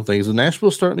downtown things. And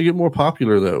Nashville's starting to get more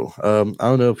popular, though. I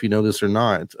don't know if you know this or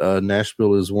not.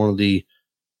 Nashville is one of the,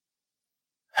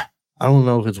 I don't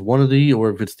know if it's one of the, or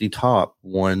if it's the top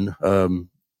one,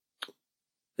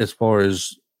 as far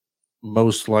as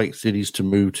most like cities to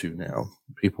move to now.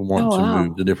 People want to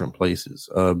move to different places.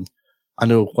 I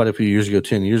know quite a few years ago,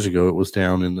 10 years ago, it was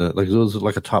down in it was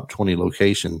like a top 20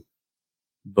 location,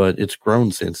 but it's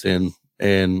grown since then.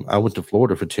 And I went to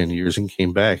Florida for 10 years and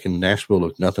came back, and Nashville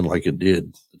looked nothing like it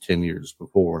did the 10 years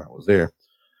before when I was there.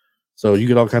 So you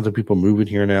get all kinds of people moving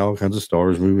here now, all kinds of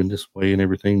stars moving this way and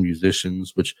everything,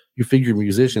 musicians, which you figure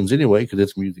musicians anyway, because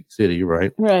it's Music City,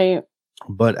 right? Right.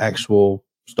 But actual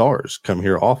stars come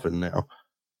here often now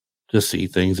to see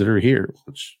things that are here,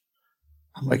 which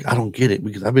I'm like, I don't get it,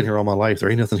 because I've been here all my life. There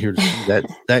ain't nothing here to see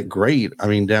that great. I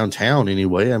mean, downtown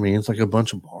anyway. I mean, it's like a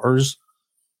bunch of bars.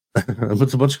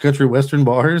 It's a bunch of country western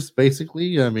bars,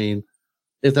 basically. I mean,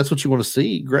 if that's what you want to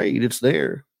see, great, it's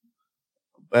there.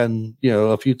 And,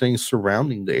 a few things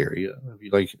surrounding the area, if you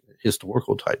like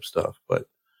historical type stuff, but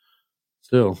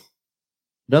still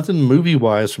nothing movie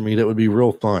wise for me that would be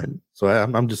real fun. So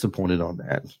I'm disappointed on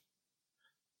that.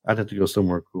 I'd have to go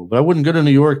somewhere cool, but I wouldn't go to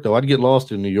New York though. I'd get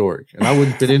lost in New York and I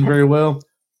wouldn't fit in very well.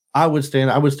 I would stick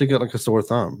out like a sore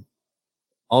thumb.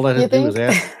 All I had to do was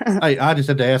ask. I just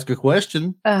had to ask a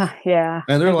question. Yeah.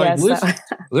 And they're like, listen,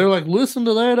 listen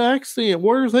to that accent.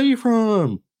 Where's he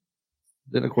from?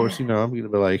 Then of course, I'm going to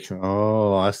be like,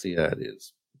 oh, I see how it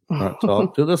is. Not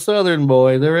talk to the Southern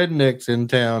boy. The redneck's in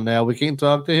town now. We can't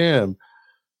talk to him.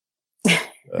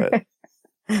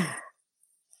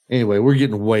 Anyway, we're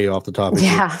getting way off the topic.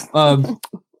 Yeah.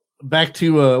 Back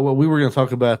to what we were going to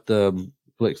talk about.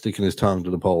 Flick sticking his tongue to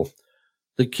the pole.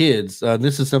 The kids.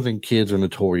 This is something kids are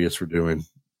notorious for doing.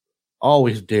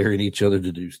 Always daring each other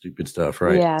to do stupid stuff,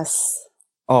 right? Yes.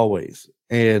 Always.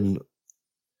 And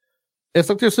it's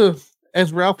like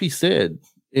as Ralphie said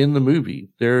in the movie,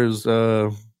 there's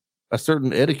a a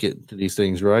certain etiquette to these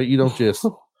things, right? You don't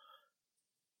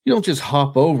just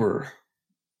hop over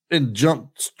and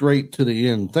jump straight to the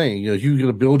end thing. You know, you got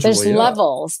to build your There's way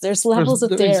levels. up. There's levels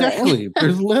of daring. Exactly.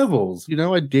 There's levels. You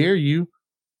know, I dare you.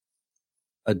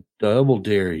 I double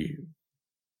dare you.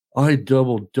 I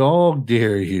double dog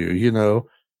dare you. You know,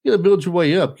 you got to build your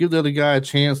way up. Give the other guy a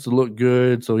chance to look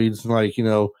good. So he's like, you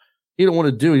know, he don't want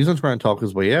to do it. He's not trying to talk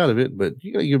his way out of it, but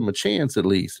you got to give him a chance at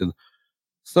least. And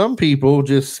some people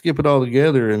just skip it all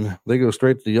together and they go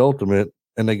straight to the ultimate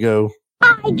and they go,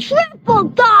 I triple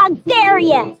dog dare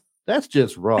you. That's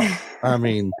just rough. I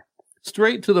mean,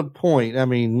 straight to the point. I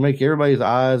mean, make everybody's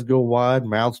eyes go wide,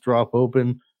 mouths drop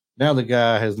open. Now the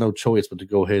guy has no choice but to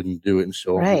go ahead and do it and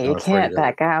show him. Right, you can't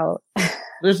back out.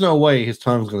 There's no way his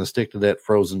tongue's going to stick to that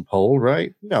frozen pole,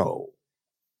 right? No.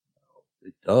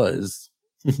 It does.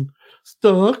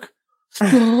 Stuck.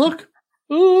 Stuck.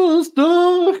 Oh,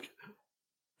 stuck.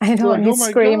 I know, and he's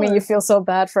screaming. God. You feel so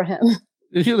bad for him.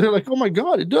 They're like, oh my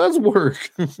God, it does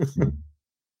work.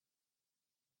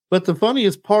 But the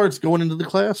funniest part's going into the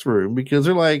classroom because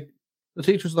they're like, the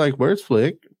teacher's like, where's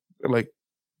Flick? They're like,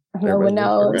 no one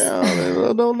knows.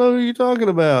 I don't know who you're talking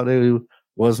about.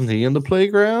 Wasn't he in the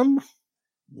playground?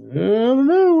 I don't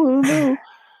know.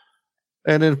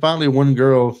 And then finally one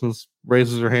girl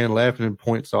raises her hand laughing and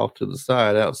points off to the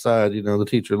side outside. You know, the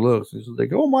teacher looks and she's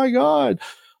like, oh my God.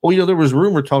 Well, you know, there was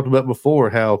rumor talked about before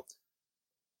how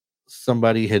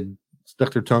somebody had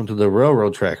stuck their tongue to the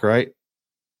railroad track, right?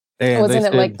 And wasn't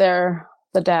it like the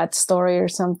dad's story or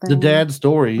something? The dad's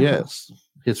story, yes.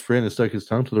 His friend had stuck his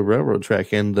tongue to the railroad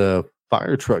track and the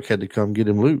fire truck had to come get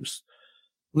him loose.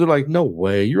 They're like, no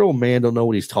way, your old man don't know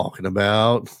what he's talking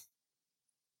about.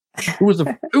 Who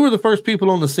were the first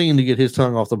people on the scene to get his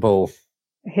tongue off the pole?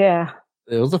 Yeah.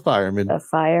 It was the fireman. The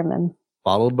fireman.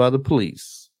 Followed by the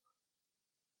police.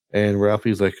 And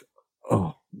Ralphie's like,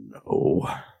 oh no.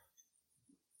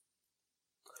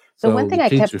 So one thing I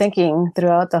kept thinking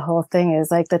throughout the whole thing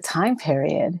is like the time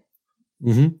period.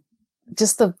 Mm-hmm.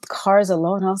 Just the cars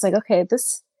alone. I was like, okay,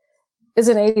 this is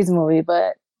an 80s movie,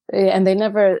 and they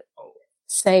never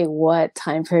say what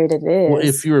time period it is. Well,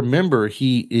 if you remember, it's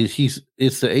the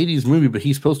 80s movie, but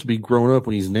he's supposed to be grown up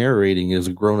when he's narrating as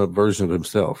a grown up version of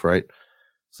himself, right?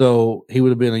 So he would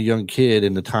have been a young kid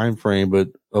in the time frame, but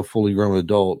a fully grown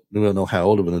adult. We don't know how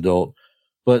old of an adult.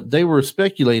 But they were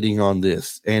speculating on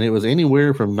this, and it was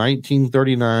anywhere from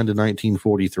 1939 to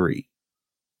 1943.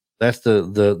 That's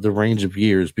the range of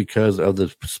years because of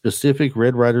the specific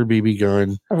Red Ryder BB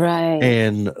gun. Right.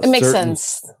 And it makes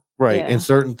sense. Right. Yeah. And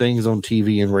certain things on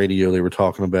TV and radio they were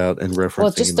talking about and referencing.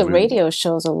 Well, just the radio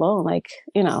shows alone, like,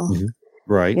 you know. Mm-hmm.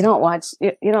 Right. You don't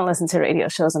listen to radio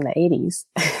shows in the 80s.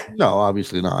 No,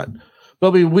 obviously not. But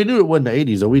I mean, we knew it wasn't the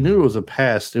 80s, though. We knew it was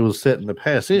it was set in the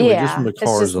past anyway, just from the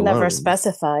cars alone. Never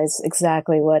specifies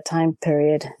exactly what time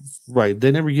period. Right. They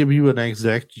never give you an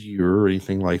exact year or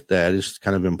anything like that. It's just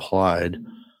kind of implied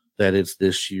that it's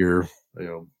this year, you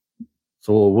know.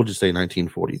 So we'll just say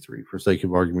 1943 for sake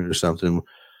of argument or something.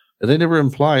 And they never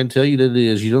imply and tell you that it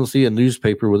is. You don't see a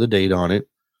newspaper with a date on it.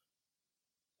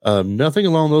 Nothing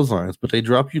along those lines, but they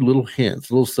drop you little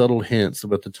subtle hints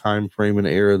about the time frame and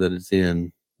era that it's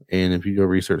in. And if you go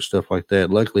research stuff like that,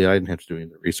 luckily I didn't have to do any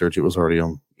research. It was already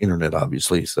on internet,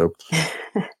 obviously. So,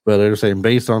 but they're saying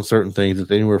based on certain things,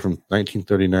 it's anywhere from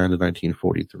 1939 to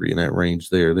 1943 in that range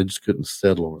there. They just couldn't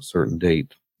settle on a certain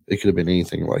date. It could have been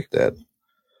anything like that.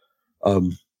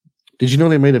 Did you know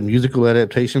they made a musical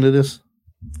adaptation of this?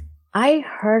 I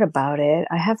heard about it.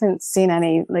 I haven't seen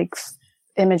any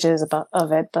images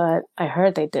of it, but I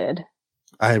heard they did.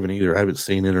 I haven't either. I haven't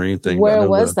seen it or anything. Where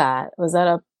was that? Was that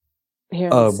up here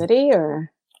in the city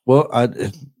or? Well,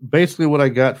 basically what I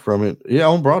got from it,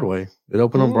 on Broadway. It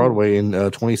opened on Broadway in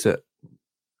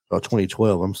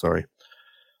 2012. I'm sorry.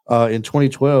 In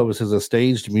 2012, it says a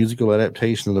staged musical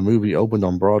adaptation of the movie opened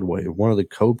on Broadway. One of the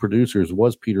co-producers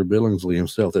was Peter Billingsley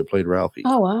himself that played Ralphie.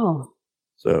 Oh, wow.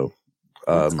 So.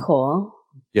 That's cool.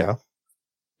 Yeah.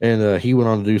 And he went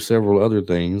on to do several other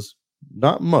things.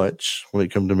 Not much when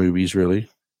it comes to movies, really.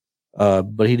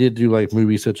 But he did do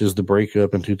movies such as The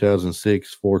Breakup in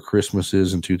 2006, Four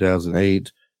Christmases in 2008,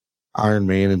 Iron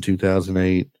Man in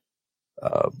 2008,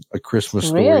 A Christmas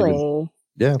Story. Really?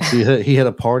 Yeah. He had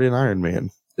a part in Iron Man.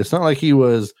 It's not like he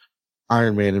was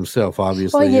Iron Man himself,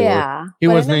 obviously. Well, yeah. He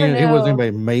wasn't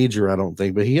anybody major, I don't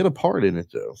think, but he had a part in it,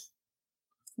 though.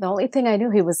 The only thing I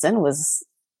knew he was in was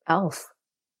Elf.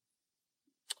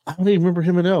 I don't even remember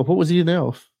him in Elf. What was he in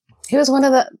Elf? He was one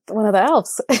of the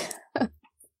elves.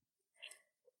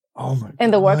 Oh my God.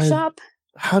 In the workshop?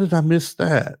 How did I miss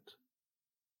that?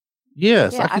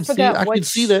 Yes, Yeah, I can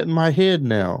see that in my head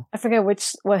now. I forget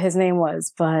what his name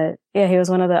was, but yeah, he was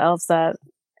one of the elves that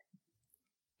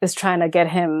is trying to get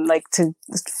him like to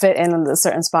fit in a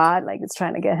certain spot. Like it's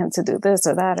trying to get him to do this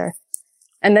or that,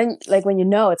 and then like when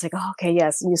it's like, oh, okay,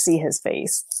 yes, you see his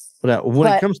face. But when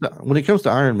it comes to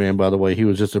Iron Man, by the way, he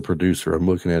was just a producer. I'm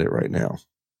looking at it right now.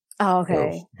 Oh,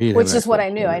 okay. So which is what I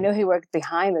knew. I knew he worked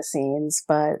behind the scenes,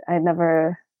 but I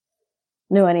never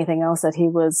knew anything else that he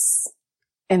was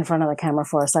in front of the camera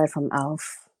for, aside from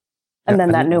Alf. And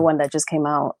then that new one that just came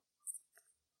out.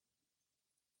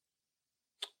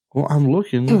 Well, I'm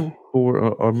looking for,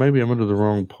 or maybe I'm under the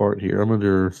wrong part here. I'm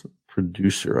under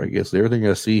producer, I guess. Everything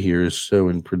I see here is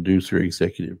showing producer,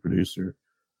 executive producer.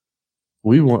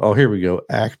 Here we go.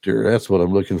 Actor. That's what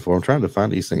I'm looking for. I'm trying to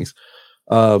find these things.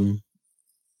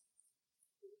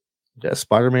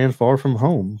 Spider-Man Far From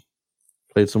Home.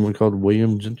 Played someone called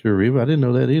William Genturiva. I didn't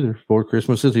know that either. 4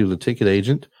 Christmases. He was a ticket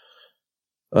agent.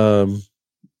 Let's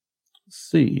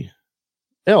see.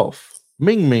 Elf.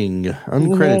 Ming Ming.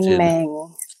 Uncredited. Ming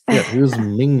Ming. Yeah, he was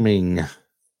Ming Ming.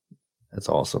 That's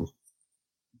awesome.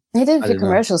 He did a few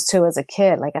commercials too as a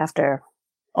kid, like after.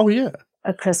 Oh, yeah.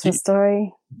 A Christmas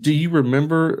Story. Do you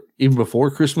remember, even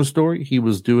before Christmas Story, he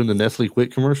was doing the Nestle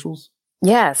Quick commercials?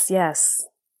 Yes, yes.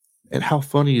 And how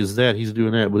funny is that? He's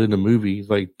doing that, but in the movie, he's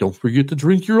like, don't forget to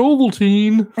drink your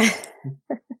Ovaltine.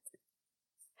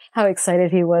 How excited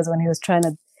he was when he was trying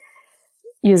to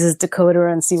use his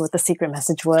decoder and see what the secret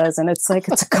message was. And it's like,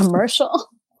 it's a commercial.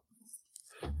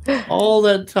 All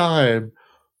that time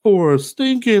for a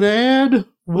stinking ad?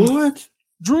 What?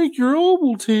 Drink your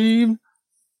Ovaltine.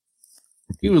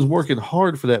 He was working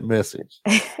hard for that message.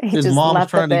 His mom was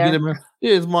trying to get him.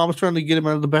 His mom was trying to get him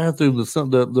out of the bathroom.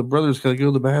 The brothers gotta go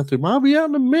to the bathroom. I'll be out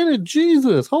in a minute.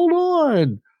 Jesus, hold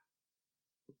on.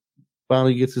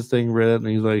 Finally gets his thing read, and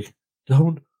he's like,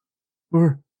 "Don't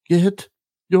forget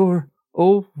your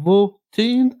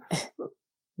Ovaltine."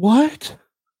 What?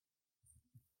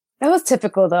 That was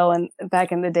typical, though, and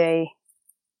back in the day.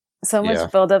 So much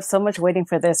build up, so much waiting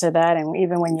for this or that, and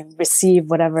even when you receive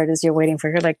whatever it is you're waiting for,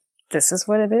 you're like, this is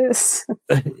what it is.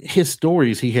 His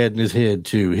stories he had in his head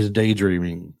too, his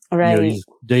daydreaming. Right. He's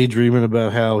daydreaming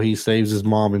about how he saves his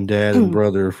mom and dad and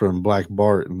brother from Black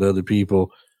Bart and the other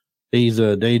people. He's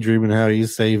daydreaming how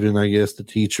he's saving, I guess, the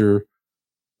teacher.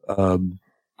 I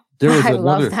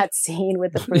love that scene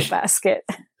with the fruit basket.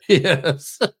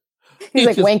 Yes. He's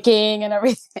like winking and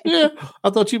everything. Yeah. I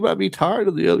thought you might be tired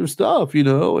of the other stuff,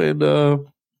 and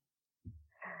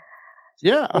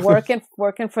yeah,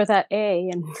 working for that A,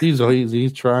 and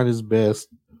he's trying his best.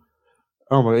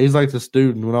 Oh my! He's like the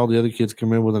student when all the other kids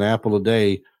come in with an apple a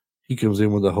day. He comes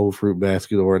in with a whole fruit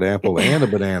basket or an apple and a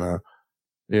banana.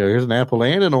 Yeah, here's an apple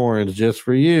and an orange just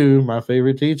for you, my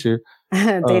favorite teacher.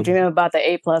 Daydreaming about the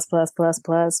A++++++++.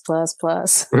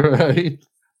 Right.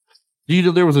 Do you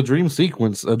know there was a dream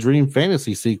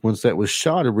fantasy sequence that was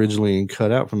shot originally and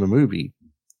cut out from the movie?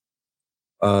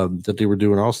 That they were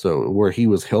doing also, where he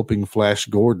was helping Flash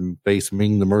Gordon face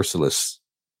Ming the Merciless.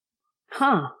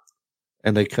 Huh.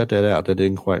 And they cut that out. They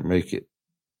didn't quite make it.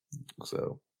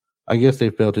 So I guess they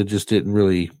felt it just didn't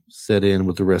really set in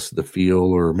with the rest of the feel,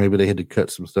 or maybe they had to cut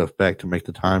some stuff back to make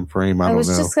the time frame. I don't know. I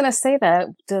was just going to say that.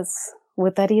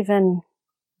 Would that even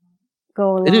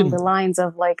go along the lines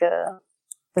of like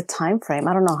the time frame?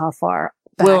 I don't know how far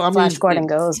back Flash Gordon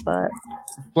goes, but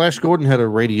Flash Gordon had a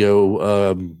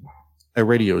radio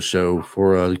show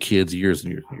for the kids years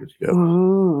and years and years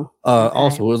ago. Okay.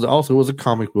 Also, it was a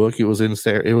comic book. It was in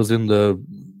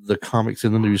the comics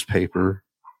in the newspaper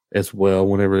as well.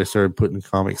 Whenever they started putting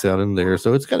comics out in there,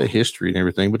 so it's got a history and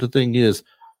everything. But the thing is,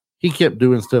 he kept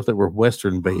doing stuff that were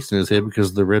Western based in his head because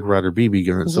of the Red Ryder BB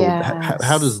gun. So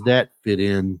how does that fit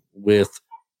in with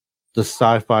the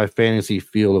sci-fi fantasy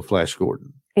feel of Flash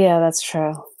Gordon? Yeah, that's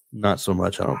true. Not so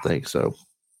much. I don't think so.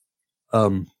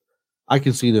 I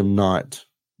can see them not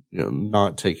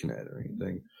taking that or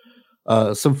anything.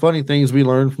 Some funny things we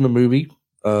learned from the movie.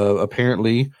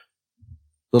 Apparently,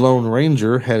 the Lone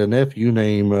Ranger had a nephew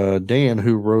named Dan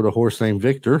who rode a horse named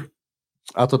Victor.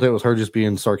 I thought that was her just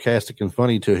being sarcastic and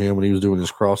funny to him when he was doing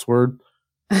his crossword.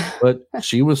 But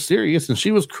she was serious and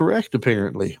she was correct,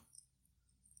 apparently.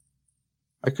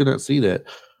 I could not see that.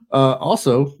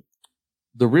 Also,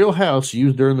 the real house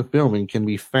used during the filming can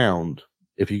be found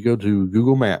if you go to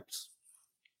Google Maps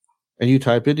and you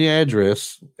type in the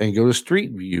address and go to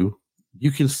Street View,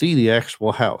 you can see the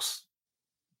actual house.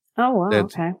 Oh, wow.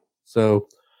 Okay. So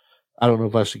I don't know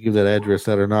if I should give that address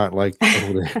out or not.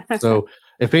 So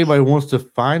if anybody wants to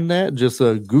find that, just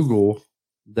Google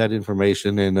that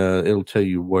information and it'll tell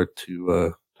you what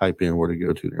to type in, where to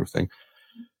go to and everything.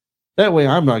 That way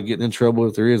I'm not getting in trouble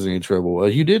if there is any trouble.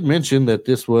 You did mention that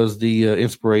this was the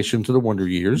inspiration to the Wonder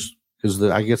Years, because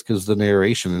the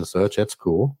narration and such. That's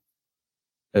cool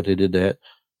that they did that.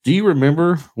 Do you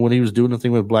remember when he was doing the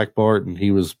thing with Black Bart and he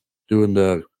was doing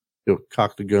the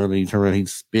cock the gun and he turned around and he'd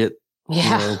spit?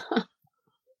 Yeah.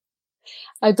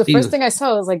 The first thing I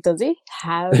saw was like, does he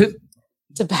have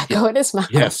tobacco in his mouth?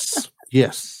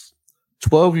 Yes.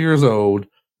 12 years old.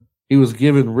 He was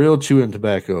given real chewing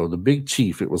tobacco, the Big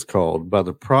Chief, it was called, by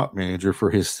the prop manager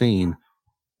for his scene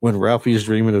when Ralphie is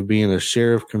dreaming of being a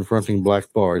sheriff confronting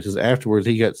Black Bart. He says afterwards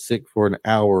he got sick for an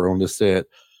hour on the set,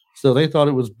 so they thought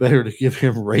it was better to give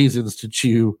him raisins to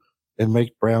chew and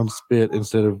make Brown spit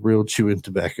instead of real chewing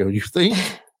tobacco. You think?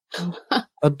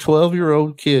 A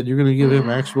 12-year-old kid, you're going to give him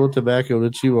actual tobacco to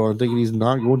chew on, thinking he's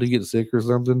not going to get sick or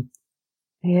something?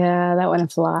 Yeah, that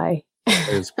wouldn't fly.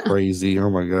 It's crazy. Oh,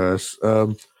 my gosh.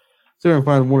 So we're going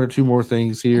to find one or two more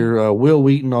things here. Will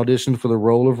Wheaton auditioned for the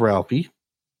role of Ralphie.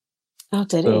 Oh,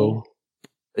 did he?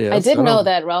 Yes, I did know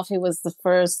that Ralphie was the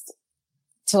first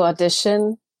to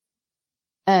audition,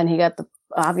 and he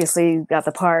obviously got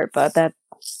the part, but that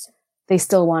they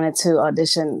still wanted to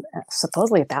audition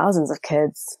supposedly thousands of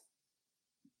kids.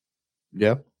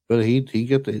 Yeah, but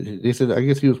they said, I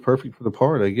guess he was perfect for the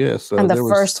part, I guess. And the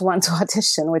first one to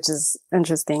audition, which is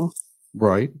interesting.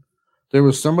 Right. There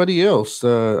was somebody else.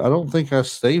 I don't think I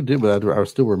saved it, but I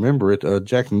still remember it.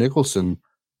 Jack Nicholson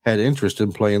had interest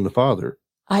in playing the father.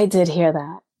 I did hear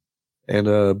that. And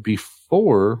here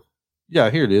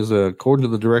it is. According to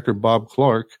the director, Bob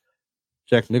Clark,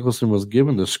 Jack Nicholson was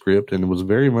given the script and was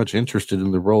very much interested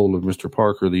in the role of Mr.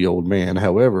 Parker, the old man.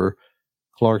 However,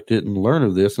 Clark didn't learn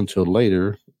of this until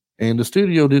later, and the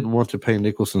studio didn't want to pay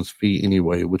Nicholson's fee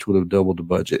anyway, which would have doubled the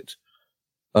budget.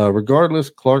 Regardless,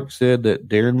 Clark said that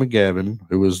Darren McGavin,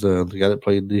 who was the guy that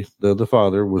played the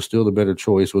father, was still the better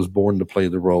choice, was born to play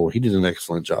the role. He did an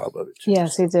excellent job of it.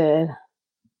 Yes, he did.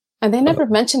 And they never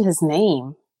mentioned his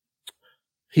name.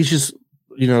 He's just,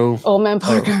 Old Man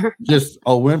Parker. Just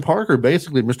Old Man Parker,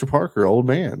 basically. Mr. Parker, Old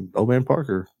Man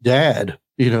Parker. Dad,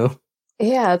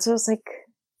 Yeah, it's just like,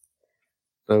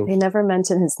 so they never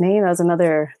mentioned his name. That was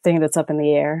another thing that's up in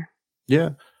the air. Yeah.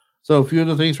 So a few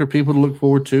other things for people to look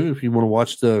forward to if you want to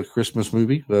watch the Christmas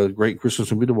movie, a great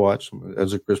Christmas movie to watch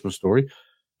as a Christmas story.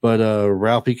 But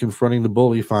Ralphie confronting the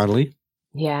bully finally.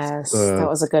 Yes, that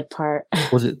was a good part.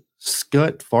 Was it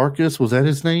Scut Farkas? Was that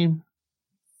his name?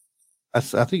 I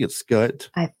think it's Scut.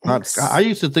 I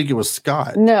used to think it was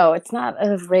Scott. No, it's not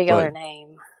a regular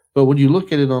name. But when you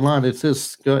look at it online, it says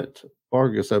Scut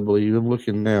Farkas, I believe. I'm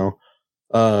looking now.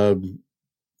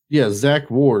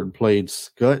 Zach Ward played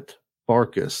Scut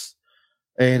Farkas,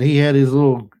 and he had his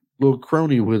little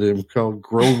crony with him called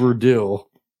Grover Dill.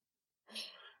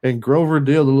 And Grover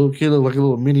Dill, the little kid, looked like a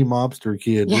little mini mobster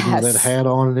kid. Yes. With that hat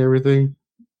on and everything.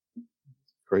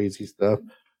 Crazy stuff.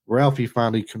 Ralphie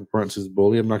finally confronts his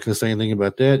bully. I'm not going to say anything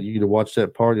about that. You need to watch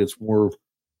that part. It's more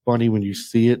funny when you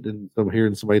see it than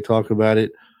hearing somebody talk about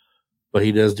it. But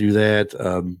he does do that.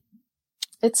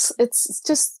 It's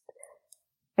just,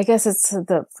 I guess it's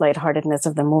the lightheartedness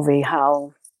of the movie,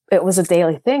 how it was a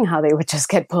daily thing, how they would just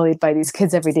get bullied by these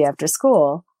kids every day after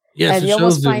school. Yes, and you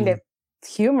almost find it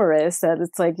humorous that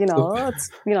it's like, it's,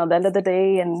 the end of the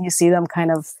day, and you see them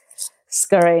kind of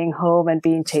scurrying home and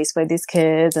being chased by these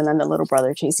kids, and then the little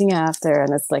brother chasing after,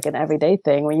 and it's like an everyday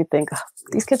thing when you think,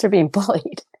 these kids are being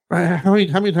bullied. Right. How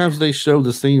many times they show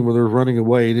the scene where they're running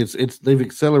away, and it's they've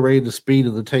accelerated the speed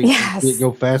of the tape to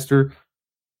go faster.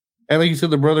 And like you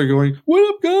said, the brother going, "Wait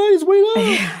up, guys,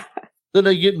 wait up!" Then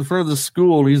they get in front of the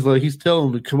school, and he's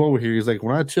telling them to come over here. He's like,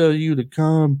 "When I tell you to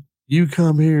come, you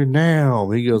come here now."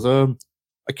 And he goes,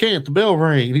 "I can't. The bell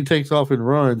rang." And he takes off and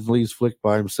runs, and leaves Flick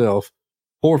by himself.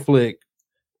 Poor Flick,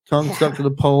 tongue stuck to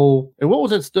the pole. And what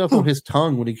was that stuff on his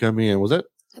tongue when he come in? Was that?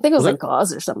 I think it was like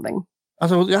gauze or something. I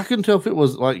couldn't tell if it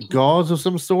was like gauze of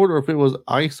some sort or if it was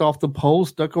ice off the pole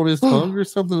stuck on his tongue or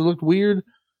something that looked weird.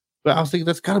 But I was thinking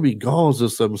that's got to be gauze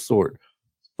of some sort.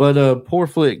 But poor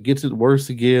Flick gets it worse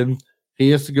again. He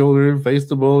has to go there and face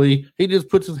the bully. He just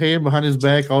puts his hand behind his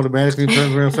back automatically and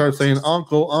turns around and starts saying,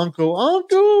 "Uncle, uncle,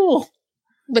 uncle."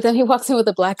 But then he walks in with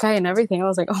a black eye and everything. I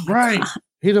was like, oh my God.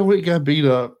 He got beat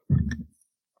up.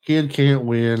 Kid can't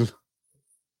win.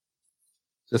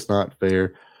 Just not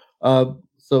fair.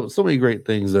 So many great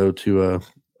things though to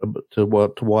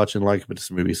watch and like about this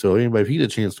movie. So anybody, if you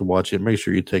get a chance to watch it, make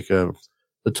sure you take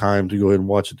the time to go ahead and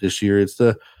watch it this year. It's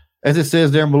as it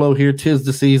says down below here, 'tis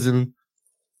the season.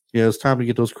 It's time to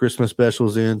get those Christmas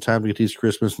specials in. Time to get these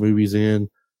Christmas movies in.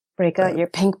 Break out your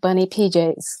pink bunny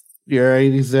PJs. Yeah,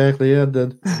 right, exactly. Yeah,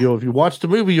 if you watch the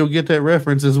movie, you'll get that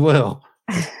reference as well.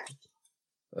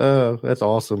 That's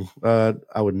awesome.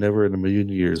 I would never in a million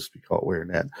years be caught wearing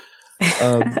that.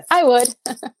 I would.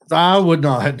 I would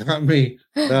not. Not me.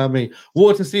 Not me.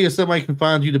 Well, to see if somebody can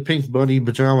find you the Pink Bunny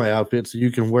pajama outfit so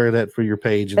you can wear that for your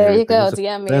page. And there you everything.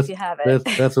 go. DM me if you have it.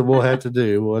 That's what we'll have to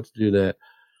do. We'll have to do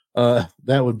that.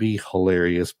 That would be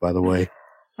hilarious, by the way.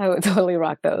 I would totally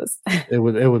rock those. It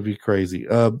would be crazy.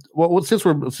 Well, since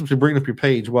we're bringing up your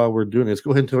page while we're doing this, go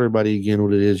ahead and tell everybody again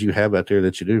what it is you have out there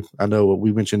that you do. I know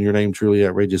we mentioned your name, Truly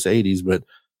Outrageous 80s, but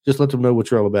just let them know what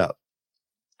you're all about.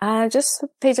 Just a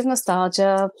page of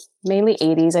nostalgia, mainly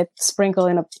 80s. I sprinkle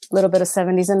in a little bit of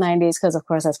 70s and 90s because, of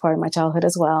course, that's part of my childhood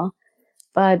as well.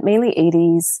 But mainly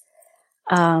 80s,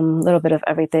 a little bit of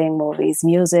everything, movies,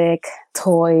 music,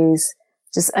 toys,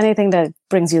 just anything that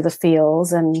brings you the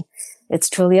feels. And it's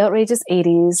Truly Outrageous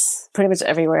 80s, pretty much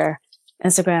everywhere.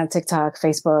 Instagram, TikTok,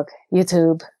 Facebook,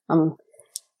 YouTube. I'm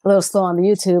a little slow on the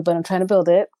YouTube, but I'm trying to build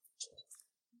it.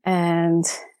 And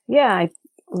yeah, I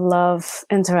love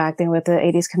interacting with the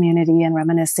 80s community and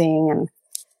reminiscing and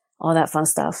all that fun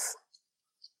stuff.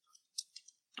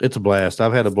 It's a blast.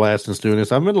 I've had a blast since doing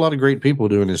this. I've met a lot of great people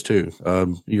doing this too,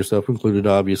 yourself included,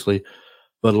 obviously,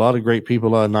 but a lot of great people,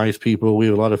 a lot of nice people. We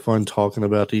have a lot of fun talking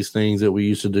about these things that we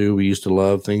used to do. We used to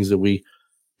love things that we,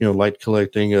 liked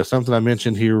collecting. Something I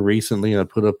mentioned here recently and I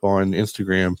put up on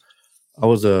Instagram. I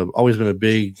was always been a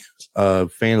big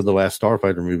fan of the Last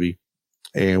Starfighter movie.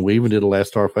 And we even did a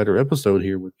Last Starfighter episode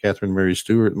here with Catherine Mary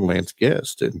Stewart and Lance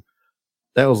Guest. And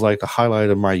that was like the highlight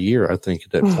of my year, I think,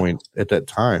 at that point, at that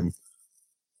time.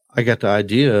 I got the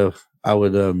idea I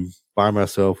would buy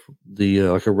myself the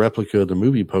like a replica of the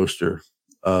movie poster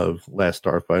of Last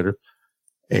Starfighter.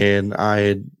 And I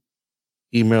had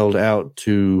emailed out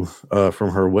to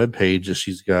from her webpage that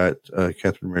she's got,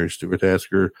 Catherine Mary Stewart, to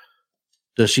ask her,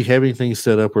 does she have anything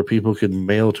set up where people can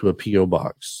mail to a P.O.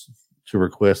 box to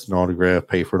request an autograph,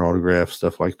 pay for an autograph,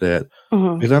 stuff like that?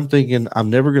 Because I'm thinking I'm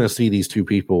never going to see these two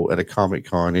people at a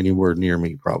Comic-Con anywhere near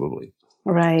me, probably.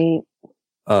 Right.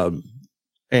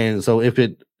 And so if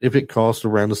it cost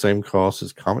around the same cost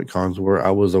as Comic-Cons were,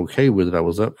 I was okay with it. I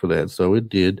was up for that. So it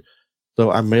did.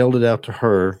 So I mailed it out to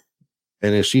her,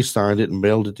 and then she signed it and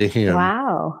mailed it to him.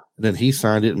 Wow. And then he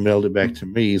signed it and mailed it back to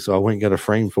me. So I went and got a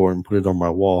frame for it and put it on my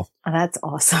wall. Oh, that's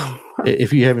awesome.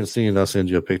 If you haven't seen it, I'll send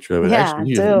you a picture of it. Yeah,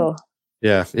 Actually, do.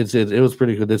 Yeah, it was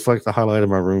pretty good. It's like the highlight of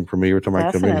my room for me every time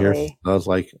I come in here. I was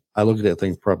like, I look at that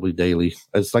thing probably daily.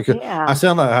 It's like I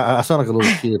sound like a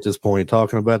little kid at this point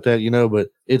talking about that, but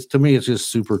it's, to me, it's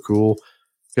just super cool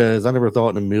because I never thought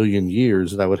in a million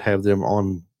years that I would have them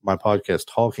on my podcast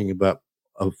talking about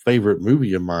a favorite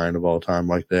movie of mine of all time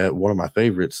like that, one of my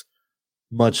favorites,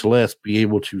 much less be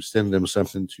able to send them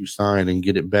something to sign and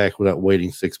get it back without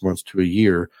waiting 6 months to a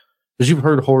year. Because you've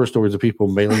heard horror stories of people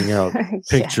mailing out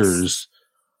pictures,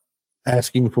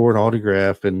 asking for an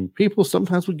autograph, and people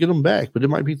sometimes would get them back, but it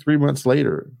might be 3 months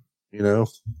later, So,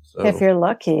 if you're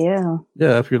lucky, yeah.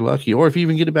 Yeah, if you're lucky, or if you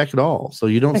even get it back at all. So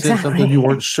you don't send something you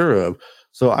weren't sure of.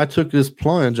 So I took this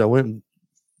plunge. I went and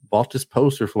bought this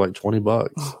poster for like $20.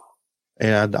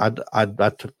 And I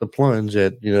took the plunge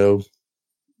at,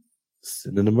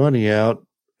 sending the money out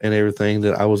and everything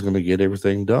that I was going to get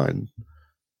everything done.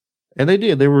 And they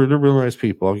did. They're real nice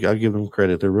people. I'll give them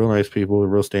credit. They're real nice people. They're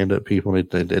real stand-up people. And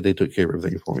they took care of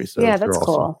everything for me. So yeah, that's awesome.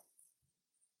 cool.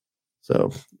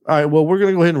 So, all right. Well, we're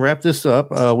going to go ahead and wrap this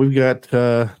up. We've got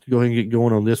to go ahead and get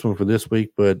going on this one for this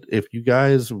week. But if you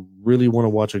guys really want to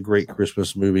watch a great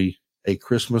Christmas movie, A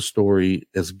Christmas Story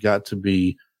has got to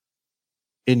be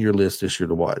in your list this year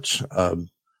to watch.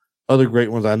 Other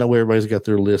great ones. I know everybody's got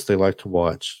their list they like to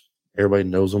watch. Everybody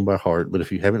knows them by heart. But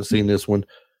if you haven't seen this one,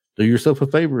 do yourself a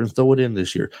favor and throw it in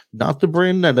this year. Not the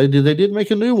brand that they did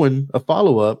make a new one, a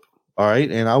follow-up. All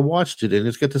right. And I watched it and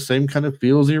it's got the same kind of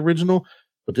feel as the original,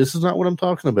 but this is not what I'm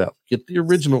talking about. Get the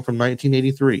original from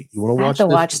 1983. You want to watch I have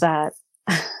to watch that.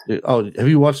 Oh, have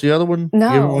you watched the other one?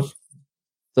 No.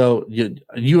 So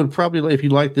you would probably, if you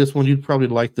like this one, you'd probably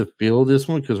like the feel of this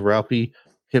one because Ralphie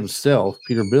himself,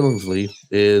 Peter Billingsley,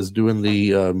 is doing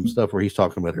the stuff where he's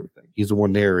talking about everything. He's the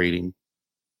one narrating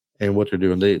and what they're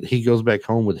doing. He goes back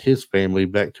home with his family,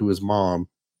 back to his mom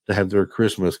to have their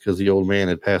Christmas because the old man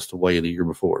had passed away the year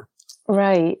before.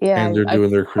 Right. Yeah. And they're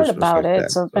doing their Christmas. Heard about like it,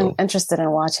 that, so I've been interested in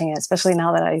watching it, especially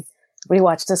now that I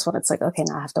rewatched this one. It's like, okay,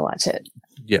 now I have to watch it.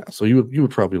 Yeah, so you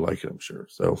would probably like it, I'm sure.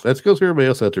 So that goes for everybody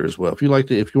else out there as well. If you want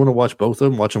to watch both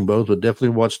of them, watch them both, but definitely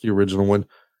watch the original one.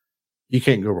 You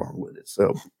can't go wrong with it.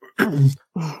 So,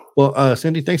 well,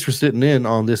 Cindy, thanks for sitting in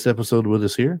on this episode with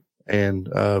us here, and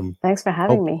thanks for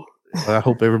having me. I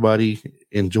hope everybody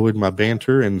enjoyed my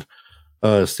banter and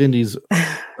Cindy's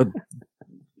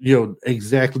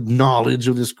exact knowledge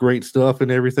of this great stuff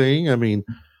and everything. I mean,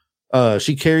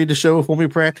 she carried the show for me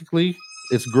practically.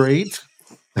 It's great.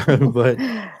 But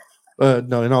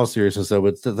no, in all seriousness though,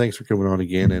 but thanks for coming on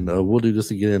again, and we'll do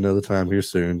this again another time here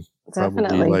soon.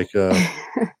 Definitely. Probably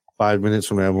 5 minutes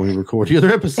from now when we record the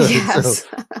other episode. Yes.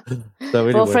 So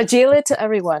anyway. Well, fragile to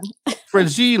everyone.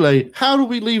 Fragile. How do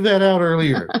we leave that out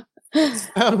earlier?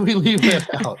 How do we leave that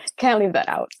out? Can't leave that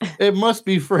out. It must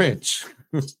be French.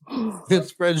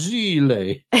 It's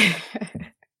fragile.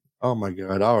 Oh my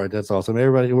God. All right. That's awesome.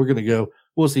 Everybody, we're going to go.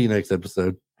 We'll see you next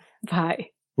episode. Bye.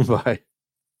 Bye.